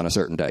vegetables on a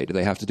certain day? Do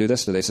they have to do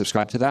this? Do they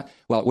subscribe to that?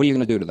 Well, what are you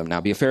going to do to them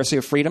now? Be a Pharisee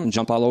of freedom and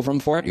jump all over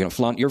them for it? You're going to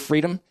flaunt your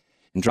freedom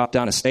and drop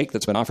down a steak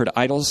that's been offered to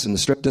idols in the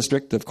strip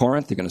district of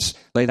Corinth? You're going to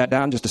lay that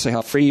down just to say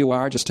how free you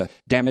are, just to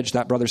damage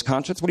that brother's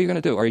conscience? What are you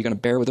going to do? Or are you going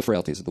to bear with the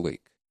frailties of the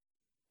weak?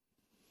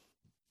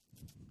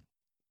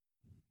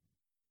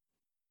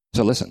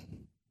 So listen.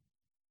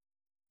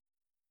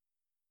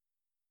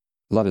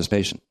 Love is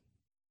patient.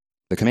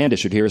 The command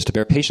issued here is to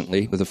bear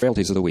patiently with the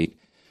frailties of the weak,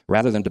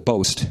 rather than to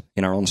boast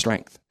in our own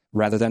strength,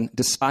 rather than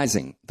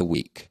despising the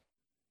weak.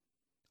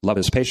 Love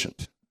is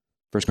patient.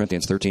 1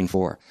 Corinthians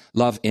 13:4.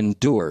 Love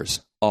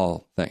endures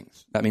all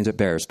things. That means it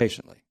bears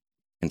patiently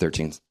in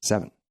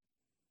 13:7.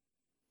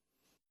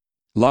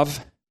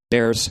 Love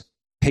bears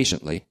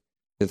patiently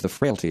with the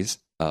frailties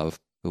of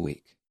the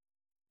weak.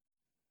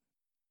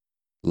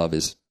 Love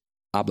is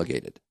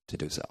obligated to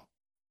do so.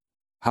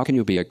 How can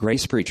you be a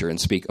grace preacher and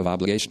speak of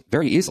obligation?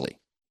 Very easily,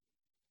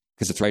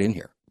 because it's right in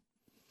here.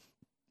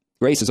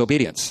 Grace is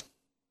obedience.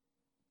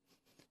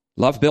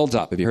 Love builds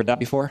up. Have you heard that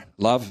before?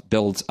 Love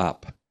builds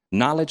up.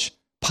 Knowledge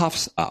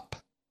puffs up.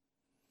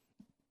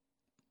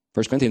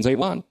 1 Corinthians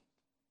 8:1.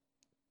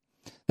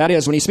 That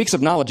is, when he speaks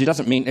of knowledge, he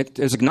doesn't mean it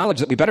is a knowledge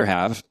that we better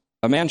have.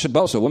 A man should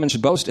boast, a woman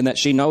should boast in that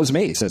she knows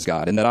me, says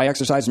God, and that I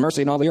exercise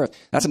mercy in all the earth.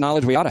 That's a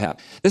knowledge we ought to have.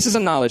 This is a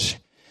knowledge,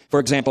 for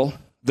example,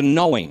 the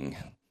knowing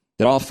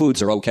that all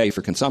foods are okay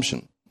for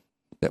consumption.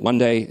 That one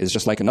day is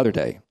just like another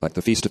day, like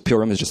the Feast of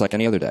Purim is just like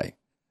any other day.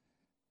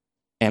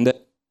 And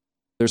that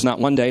there's not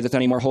one day that's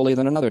any more holy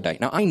than another day.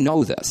 Now, I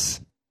know this.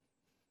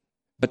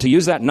 But to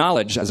use that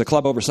knowledge as a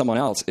club over someone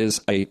else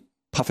is a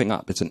puffing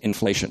up. It's an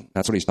inflation.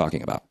 That's what he's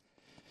talking about.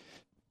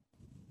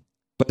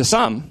 But to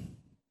some,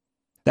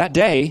 that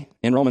day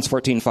in Romans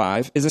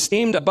 14:5 is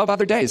esteemed above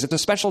other days. It's a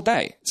special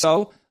day.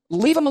 So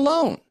leave them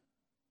alone.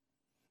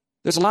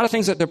 There's a lot of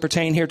things that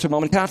pertain here to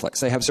Roman Catholics.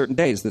 They have certain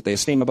days that they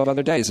esteem above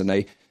other days.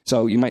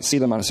 So you might see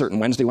them on a certain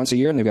Wednesday once a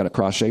year, and they've got a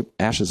cross-shaped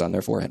ashes on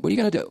their forehead. What are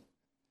you going to do?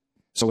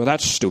 So, well,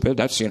 that's stupid.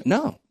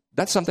 No,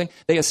 that's something.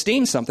 They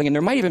esteem something, and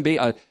there might even be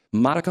a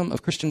modicum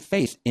of Christian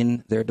faith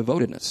in their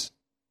devotedness.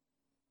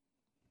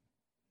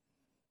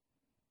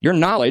 Your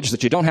knowledge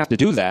that you don't have to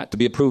do that to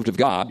be approved of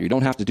God, you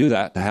don't have to do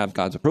that to have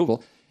God's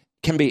approval,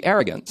 can be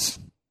arrogance.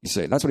 You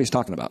see, that's what he's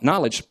talking about.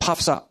 Knowledge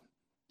puffs up.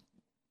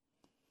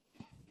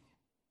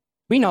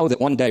 We know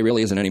that one day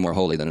really isn't any more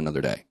holy than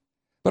another day.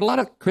 But a lot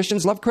of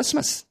Christians love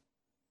Christmas.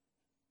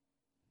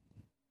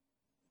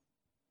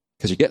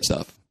 Because you get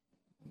stuff.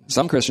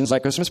 Some Christians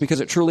like Christmas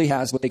because it truly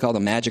has what they call the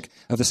magic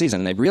of the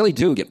season. And they really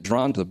do get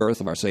drawn to the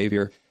birth of our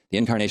Savior. The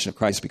incarnation of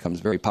Christ becomes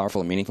very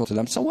powerful and meaningful to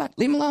them. So what?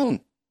 Leave them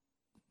alone.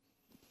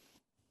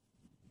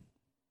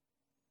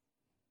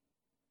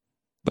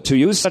 But to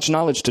use such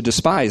knowledge to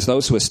despise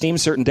those who esteem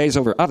certain days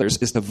over others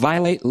is to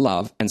violate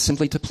love and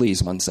simply to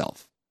please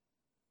oneself.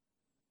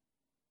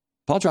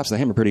 Paul drops the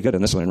hammer pretty good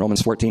in this one in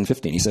Romans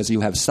 14:15. He says, you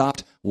have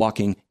stopped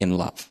walking in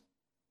love.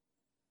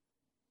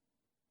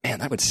 Man,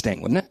 that would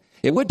sting, wouldn't it?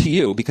 It would to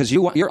you, because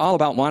you're all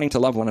about wanting to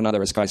love one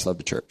another as Christ loved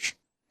the church.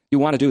 You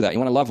want to do that. You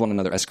want to love one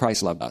another as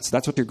Christ loved us.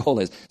 That's what your goal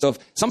is. So if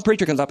some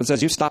preacher comes up and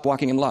says, you stopped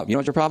walking in love, you know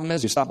what your problem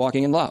is? You stopped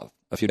walking in love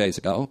a few days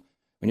ago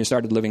when you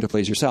started living to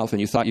please yourself and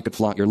you thought you could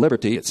flaunt your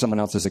liberty at someone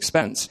else's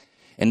expense.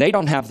 And they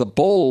don't have the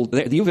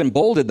you've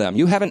emboldened them.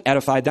 You haven't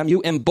edified them.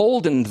 You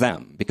emboldened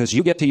them because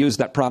you get to use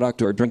that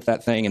product or drink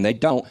that thing and they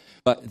don't.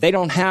 But they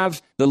don't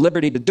have the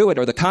liberty to do it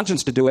or the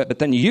conscience to do it. But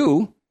then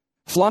you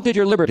flaunted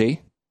your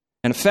liberty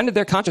and offended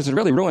their conscience and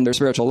really ruined their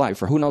spiritual life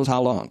for who knows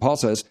how long. Paul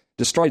says,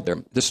 destroyed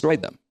them.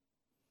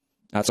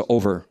 That's an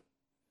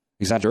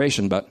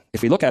over-exaggeration, but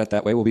if we look at it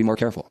that way, we'll be more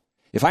careful.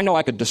 If I know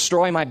I could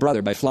destroy my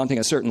brother by flaunting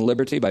a certain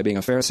liberty, by being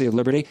a Pharisee of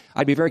liberty,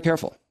 I'd be very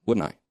careful,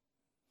 wouldn't I?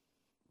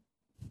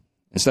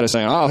 Instead of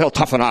saying, oh, he'll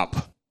toughen up.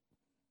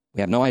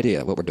 We have no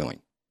idea what we're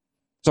doing.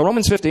 So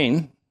Romans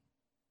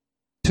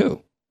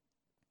 15:2.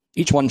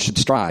 Each one should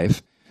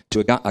strive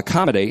to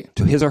accommodate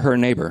to his or her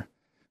neighbor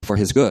for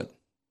his good,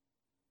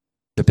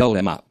 to build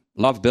him up.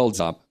 Love builds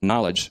up.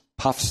 Knowledge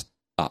puffs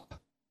up.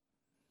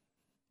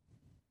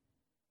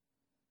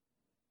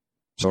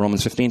 So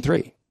Romans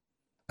 15:3.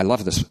 I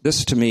love this.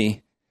 This, to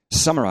me,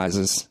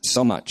 summarizes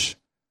so much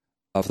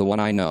of the one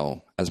I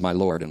know as my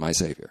Lord and my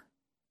Savior.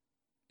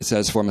 It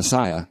says, for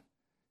Messiah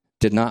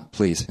did not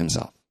please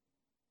himself.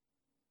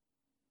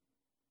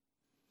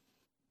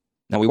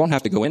 Now, we won't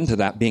have to go into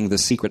that being the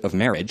secret of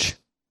marriage.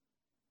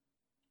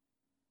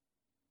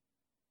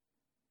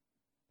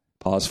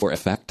 Pause for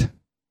effect.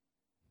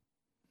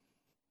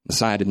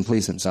 Messiah didn't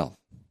please himself.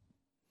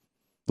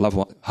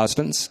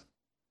 Husbands,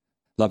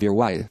 love your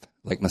wife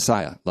like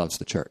Messiah loves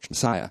the church.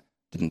 Messiah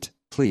didn't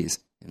please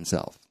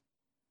himself.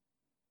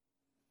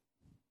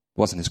 It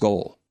wasn't his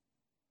goal.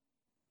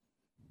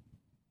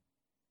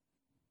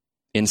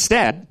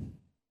 Instead,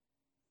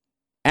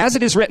 as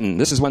it is written,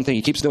 this is one thing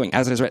he keeps doing,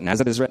 as it is written,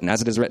 as it is written,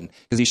 as it is written,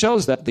 because he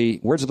shows that the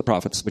words of the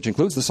prophets, which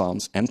includes the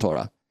Psalms and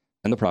Torah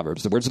and the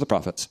Proverbs, the words of the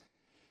prophets,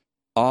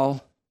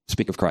 all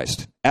speak of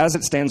Christ. As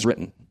it stands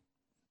written,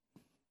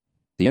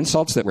 the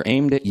insults that were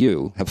aimed at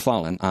you have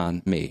fallen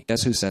on me.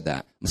 Guess who said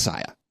that?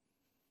 Messiah.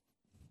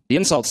 The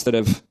insults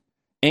that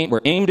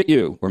were aimed at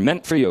you, were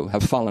meant for you,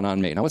 have fallen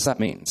on me. Now, what's that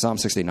mean? Psalm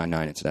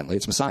 69:9, incidentally.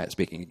 It's Messiah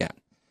speaking again.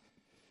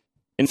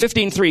 In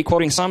 15:3,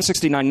 quoting Psalm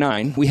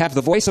 69:9, we have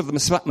the voice of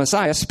the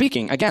Messiah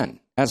speaking again,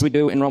 as we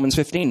do in Romans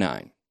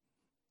 15:9.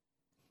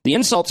 The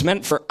insults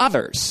meant for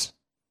others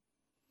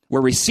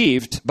were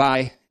received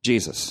by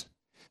Jesus.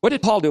 What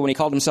did Paul do when he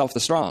called himself the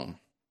strong?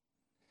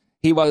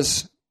 He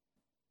was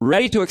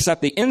ready to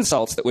accept the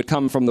insults that would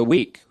come from the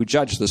weak who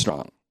judged the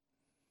strong.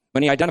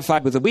 When he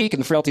identified with the weak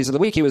and the frailties of the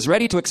weak, he was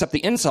ready to accept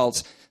the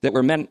insults that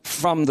were meant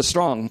from the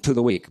strong to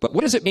the weak. But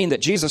what does it mean that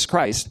Jesus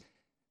Christ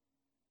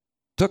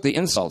took the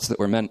insults that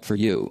were meant for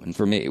you and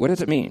for me? What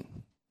does it mean?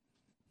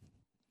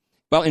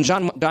 Well, in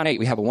John 8,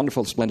 we have a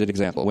wonderful, splendid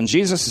example. When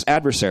Jesus'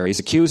 adversaries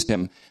accused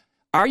him,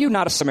 are you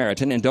not a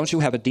Samaritan and don't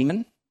you have a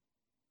demon?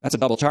 That's a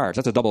double charge.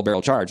 That's a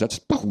double-barrel charge. That's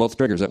both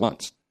triggers at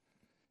once.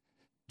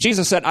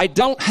 Jesus said, I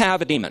don't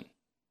have a demon.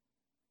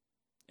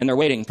 And they're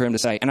waiting for him to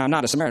say, and I'm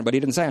not a Samaritan. But he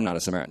didn't say I'm not a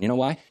Samaritan. You know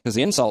why? Because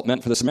the insult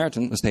meant for the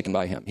Samaritan was taken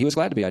by him. He was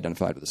glad to be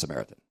identified with the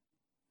Samaritan.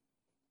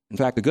 In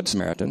fact, the Good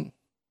Samaritan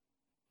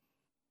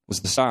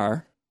was the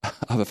star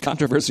of a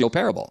controversial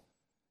parable.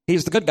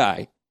 He's the good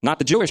guy, not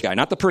the Jewish guy,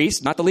 not the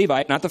priest, not the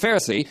Levite, not the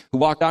Pharisee who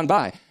walked on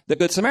by, the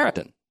Good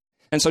Samaritan.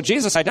 And so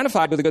Jesus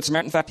identified with the Good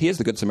Samaritan. In fact, he is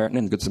the Good Samaritan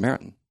in the Good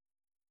Samaritan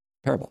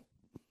parable.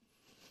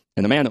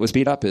 And the man that was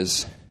beat up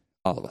is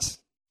all of us.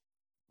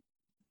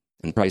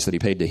 And the price that he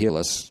paid to heal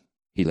us,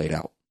 he laid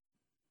out.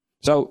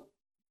 So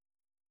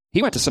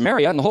he went to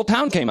Samaria, and the whole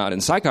town came out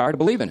in Sychar to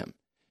believe in him.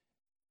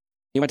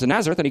 He went to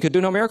Nazareth, and he could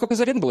do no miracle because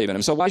they didn't believe in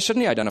him. So why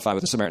shouldn't he identify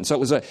with the Samaritan? So it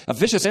was a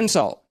vicious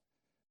insult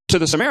to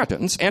the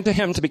Samaritans and to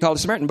him to be called a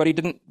Samaritan, but he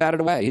didn't bat it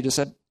away. He just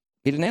said,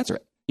 he didn't answer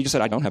it. He just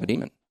said, I don't have a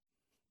demon.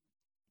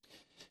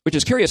 Which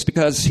is curious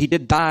because he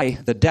did die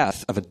the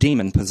death of a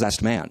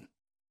demon-possessed man.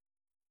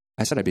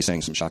 I said I'd be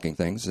saying some shocking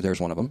things.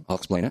 There's one of them. I'll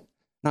explain it.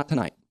 Not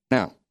tonight.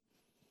 Now,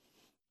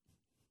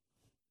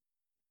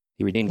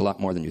 he redeemed a lot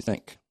more than you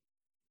think,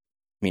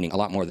 meaning a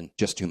lot more than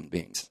just human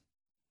beings.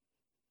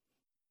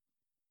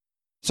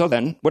 So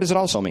then, what does it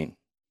also mean?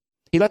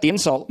 He let the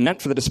insult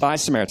meant for the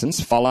despised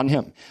Samaritans fall on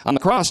him. On the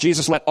cross,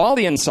 Jesus let all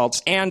the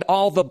insults and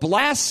all the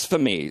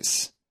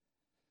blasphemies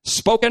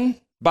spoken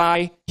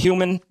by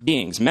human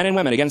beings, men and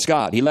women against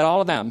God, he let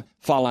all of them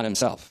fall on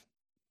himself.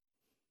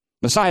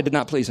 Messiah did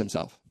not please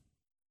himself.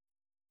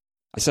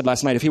 I said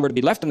last night, if he were to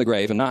be left in the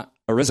grave and not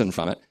arisen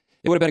from it,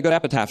 it would have been a good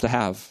epitaph to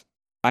have.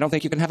 I don't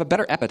think you can have a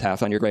better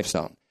epitaph on your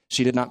gravestone.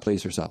 She did not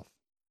please herself.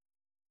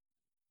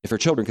 If her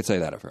children could say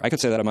that of her. I could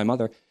say that of my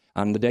mother.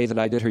 On the day that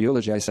I did her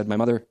eulogy, I said, my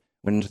mother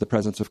went into the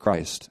presence of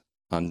Christ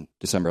on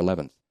December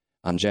 11th.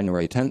 On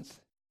January 10th,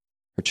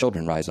 her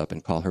children rise up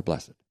and call her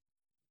blessed.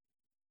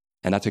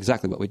 And that's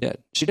exactly what we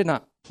did. She did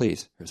not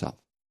please herself.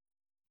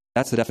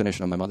 That's the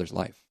definition of my mother's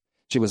life.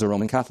 She was a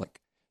Roman Catholic.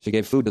 She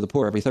gave food to the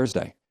poor every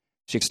Thursday.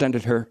 She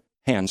extended her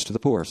hands to the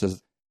poor,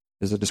 says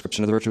is a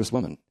description of the virtuous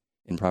woman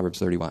in Proverbs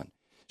 31.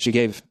 She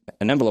gave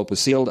an envelope was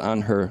sealed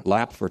on her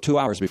lap for 2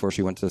 hours before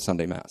she went to the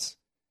Sunday Mass.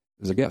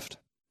 It was a gift.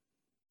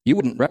 You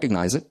wouldn't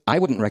recognize it. I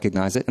wouldn't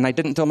recognize it. And I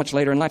didn't until much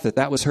later in life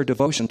that was her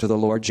devotion to the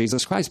Lord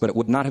Jesus Christ. But it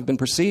would not have been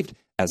perceived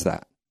as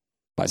that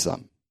by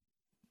some.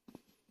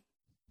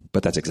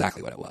 But that's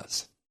exactly what it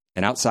was.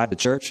 And outside the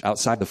church,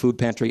 outside the food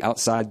pantry,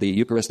 outside the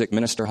Eucharistic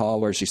minister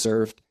hall where she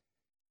served,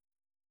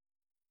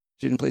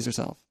 she didn't please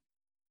herself.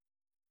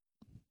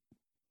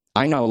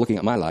 I know, looking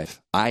at my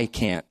life, I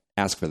can't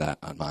ask for that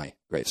on my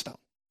gravestone.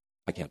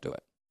 I can't do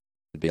it.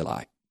 It'd be a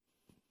lie.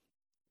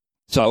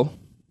 So,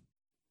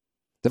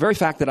 the very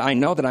fact that I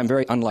know that I'm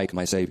very unlike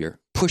my Savior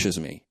pushes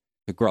me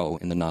to grow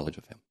in the knowledge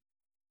of him.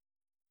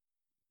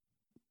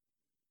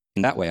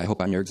 In that way, I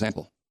hope I'm your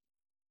example.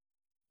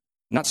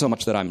 Not so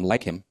much that I'm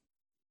like him,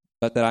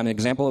 but that I'm an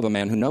example of a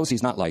man who knows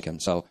he's not like him,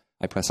 so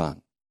I press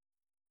on.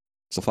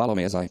 So follow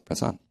me as I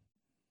press on.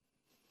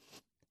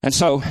 And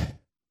so,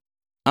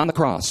 on the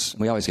cross,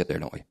 we always get there,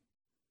 don't we?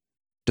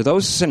 To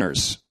those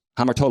sinners,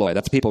 hamartoloi,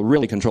 that's people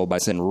really controlled by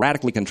sin,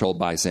 radically controlled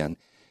by sin,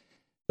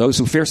 those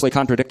who fiercely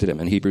contradicted him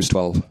in Hebrews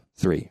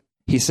 12:3.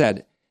 He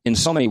said, in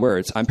so many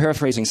words. I'm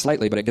paraphrasing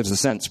slightly, but it gives the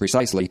sense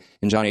precisely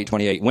in John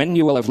 8:28. When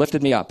you will have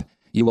lifted me up,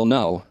 you will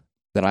know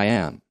that I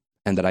am,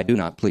 and that I do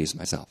not please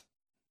myself.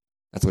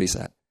 That's what he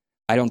said.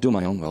 I don't do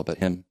my own will, but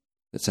him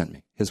that sent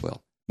me, his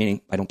will.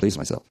 Meaning, I don't please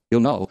myself.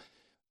 You'll know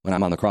when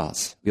I'm on the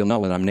cross. You'll know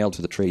when I'm nailed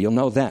to the tree. You'll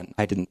know then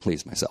I didn't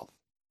please myself.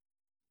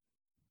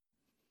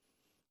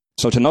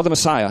 So to know the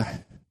Messiah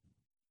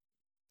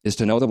is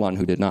to know the one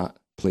who did not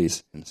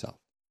please himself,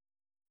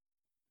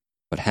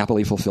 but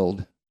happily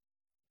fulfilled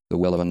the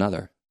will of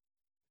another,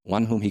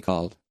 one whom he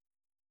called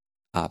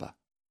Abba.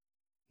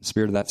 The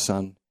Spirit of that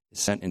Son is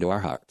sent into our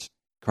hearts,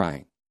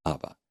 crying,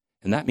 Abba.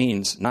 And that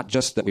means not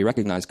just that we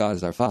recognize God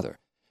as our Father,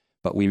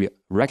 but we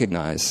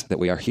recognize that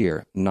we are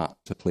here not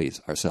to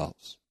please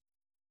ourselves.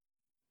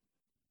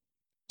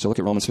 So look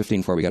at Romans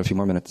 15:4. We got a few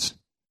more minutes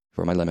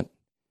for my limit.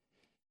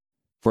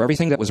 For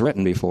everything that was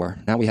written before,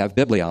 now we have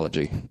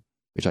bibliology,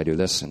 which I do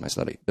this in my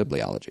study,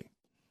 bibliology.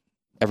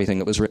 Everything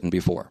that was written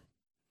before.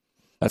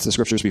 That's the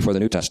scriptures before the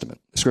New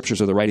Testament. The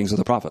scriptures are the writings of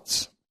the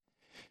prophets.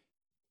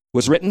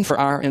 Was written for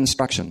our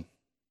instruction.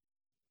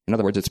 In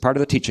other words, it's part of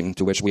the teaching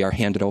to which we are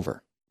handed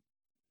over.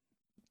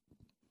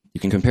 You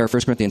can compare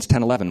 1 Corinthians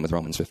 10:11 with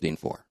Romans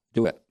 15:4.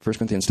 Do it. 1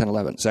 Corinthians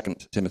 10:11,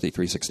 2 Timothy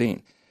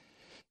 3:16.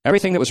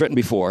 Everything that was written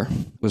before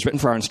was written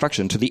for our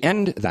instruction to the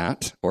end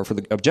that, or for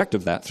the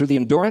objective that, through the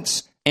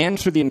endurance and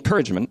through the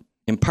encouragement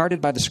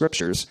imparted by the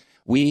scriptures,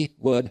 we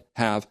would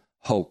have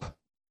hope.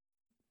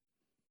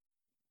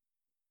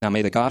 Now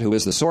may the God who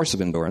is the source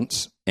of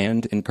endurance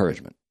and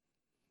encouragement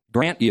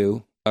grant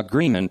you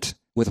agreement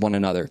with one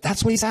another.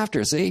 That's what he's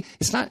after, see?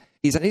 He's not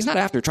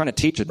after trying to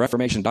teach a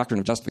Reformation doctrine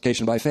of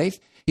justification by faith.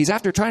 He's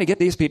after trying to get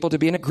these people to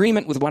be in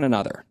agreement with one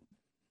another,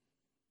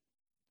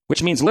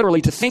 which means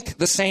literally to think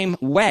the same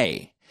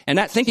way. And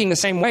that thinking the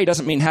same way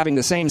doesn't mean having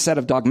the same set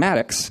of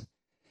dogmatics.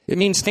 It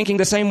means thinking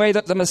the same way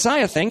that the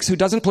Messiah thinks, who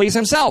doesn't please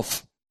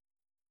himself.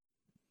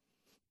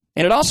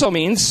 And it also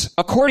means,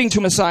 according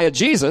to Messiah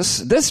Jesus,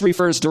 this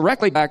refers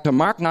directly back to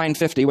Mark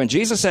 9:50, when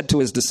Jesus said to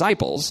his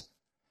disciples,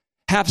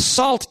 have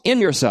salt in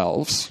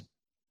yourselves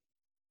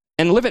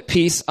and live at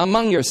peace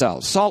among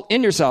yourselves. Salt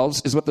in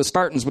yourselves is what the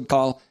Spartans would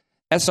call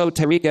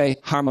esoterike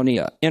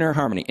harmonia, inner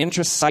harmony,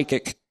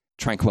 intrapsychic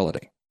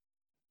tranquility.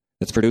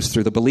 That's produced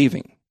through the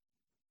believing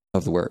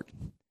of the word.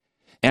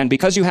 And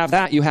because you have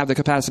that, you have the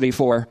capacity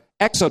for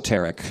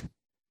exoteric,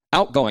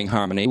 outgoing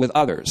harmony with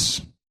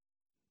others.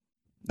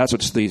 That's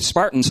what the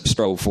Spartans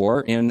strove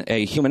for in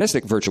a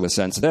humanistic virtuous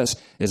sense. This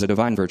is a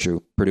divine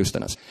virtue produced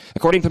in us.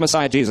 According to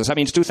Messiah Jesus, that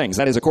means two things.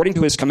 That is, according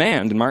to his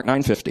command in Mark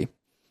 9:50.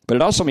 But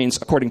it also means,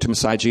 according to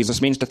Messiah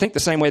Jesus, means to think the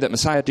same way that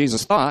Messiah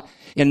Jesus thought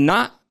in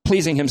not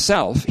pleasing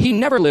himself. He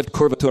never lived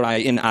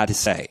curvaturae in ad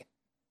se.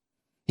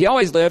 He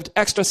always lived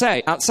extra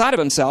se, outside of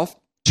himself,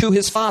 to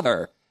his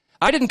Father.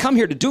 I didn't come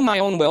here to do my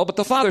own will, but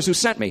the Father's who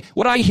sent me.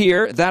 What I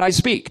hear, that I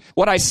speak.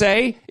 What I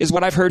say is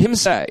what I've heard him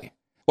say.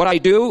 What I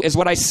do is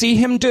what I see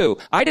him do.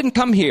 I didn't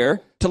come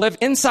here to live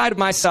inside of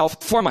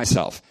myself for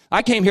myself.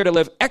 I came here to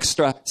live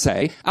extra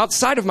se,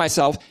 outside of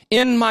myself,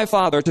 in my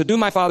Father, to do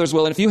my Father's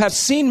will. And if you have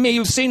seen me,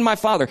 you've seen my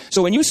Father.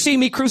 So when you see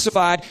me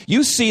crucified,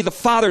 you see the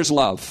Father's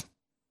love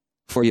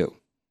for you.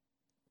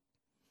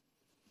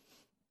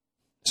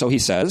 So he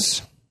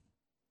says,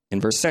 in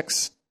verse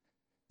 6,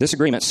 this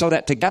agreement, so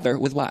that together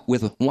with what?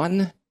 With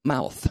one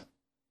mouth,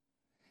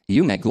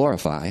 you may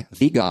glorify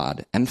the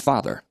God and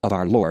Father of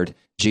our Lord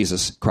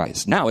Jesus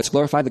Christ. Now it's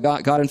glorify the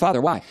God and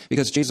Father. Why?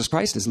 Because Jesus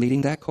Christ is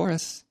leading that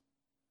chorus.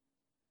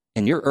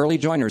 And you're early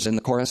joiners in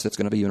the chorus that's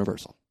going to be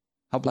universal.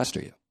 How blessed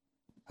are you?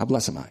 How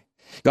blessed am I?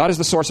 God is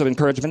the source of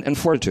encouragement and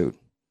fortitude.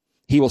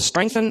 He will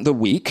strengthen the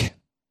weak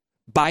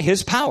by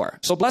his power.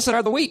 So blessed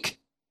are the weak.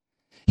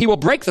 He will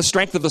break the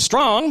strength of the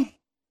strong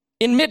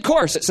in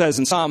mid-course, it says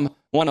in Psalm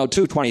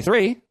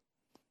 102:23.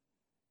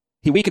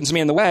 He weakens me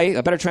in the way.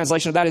 A better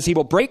translation of that is he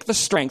will break the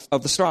strength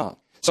of the strong.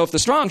 So if the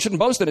strong shouldn't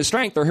boast in his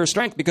strength or her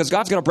strength, because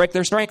God's going to break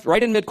their strength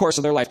right in mid-course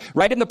of their life,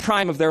 right in the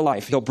prime of their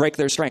life, he'll break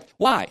their strength.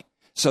 Why?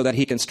 So that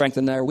he can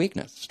strengthen their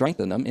weakness,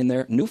 strengthen them in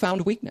their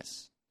newfound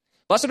weakness.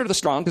 Blessed are the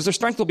strong, because their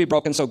strength will be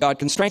broken so God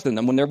can strengthen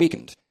them when they're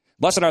weakened.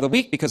 Blessed are the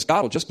weak, because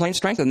God will just plain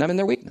strengthen them in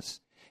their weakness.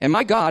 And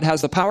my God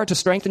has the power to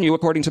strengthen you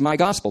according to my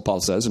gospel,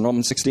 Paul says in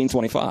Romans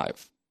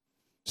 16:25.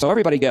 So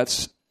everybody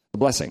gets the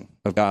blessing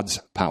of God's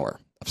power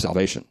of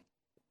salvation.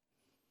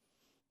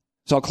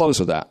 So I'll close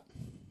with that.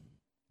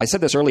 I said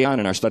this early on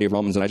in our study of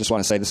Romans, and I just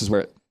want to say this is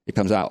where it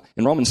comes out.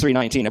 In Romans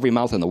 3:19, every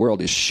mouth in the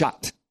world is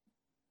shut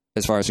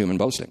as far as human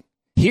boasting.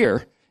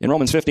 Here, in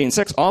Romans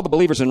 15:6, all the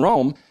believers in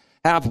Rome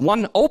have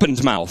one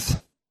opened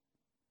mouth.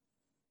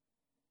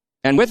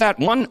 And with that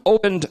one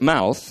opened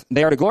mouth,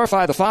 they are to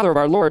glorify the Father of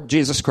our Lord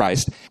Jesus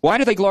Christ. Why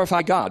do they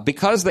glorify God?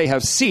 Because they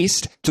have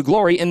ceased to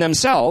glory in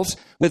themselves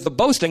with the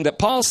boasting that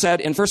Paul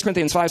said in 1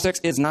 Corinthians 5:6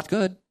 is not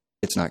good.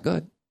 It's not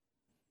good.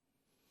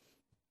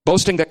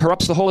 Boasting that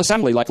corrupts the whole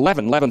assembly, like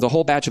leaven leavens the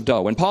whole batch of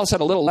dough. When Paul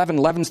said a little leaven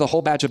leavens the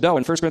whole batch of dough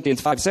in 1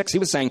 Corinthians 5:6, he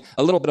was saying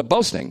a little bit of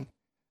boasting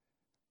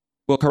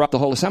will corrupt the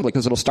whole assembly,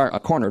 because it'll start a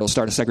corner, it'll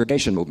start a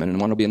segregation movement, and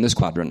one will be in this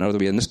quadrant, another will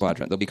be in this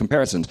quadrant. There'll be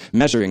comparisons,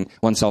 measuring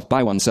oneself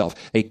by oneself,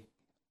 a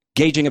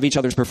gauging of each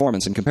other's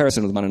performance in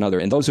comparison with one another.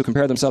 And those who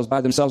compare themselves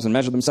by themselves and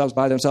measure themselves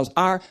by themselves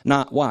are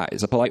not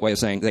wise. A polite way of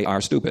saying they are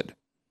stupid.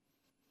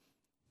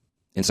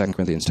 In 2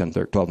 Corinthians 10,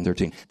 12 and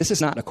 13. This is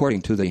not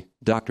according to the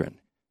doctrine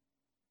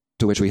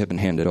to which we have been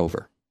handed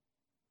over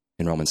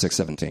in Romans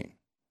 6:17.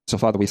 So,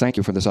 Father, we thank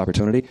you for this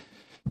opportunity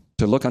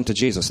to look unto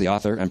Jesus, the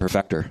author and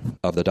perfecter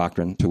of the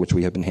doctrine to which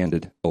we have been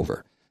handed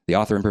over, the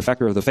author and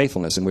perfecter of the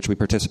faithfulness in which we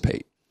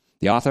participate,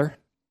 the author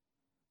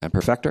and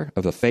perfecter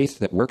of the faith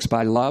that works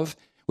by love,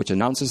 which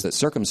announces that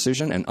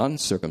circumcision and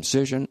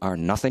uncircumcision are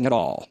nothing at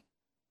all,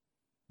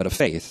 but a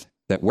faith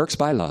that works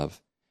by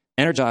love,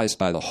 energized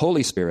by the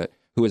Holy Spirit,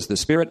 who is the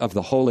Spirit of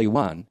the Holy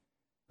One,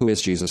 who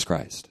is Jesus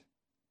Christ.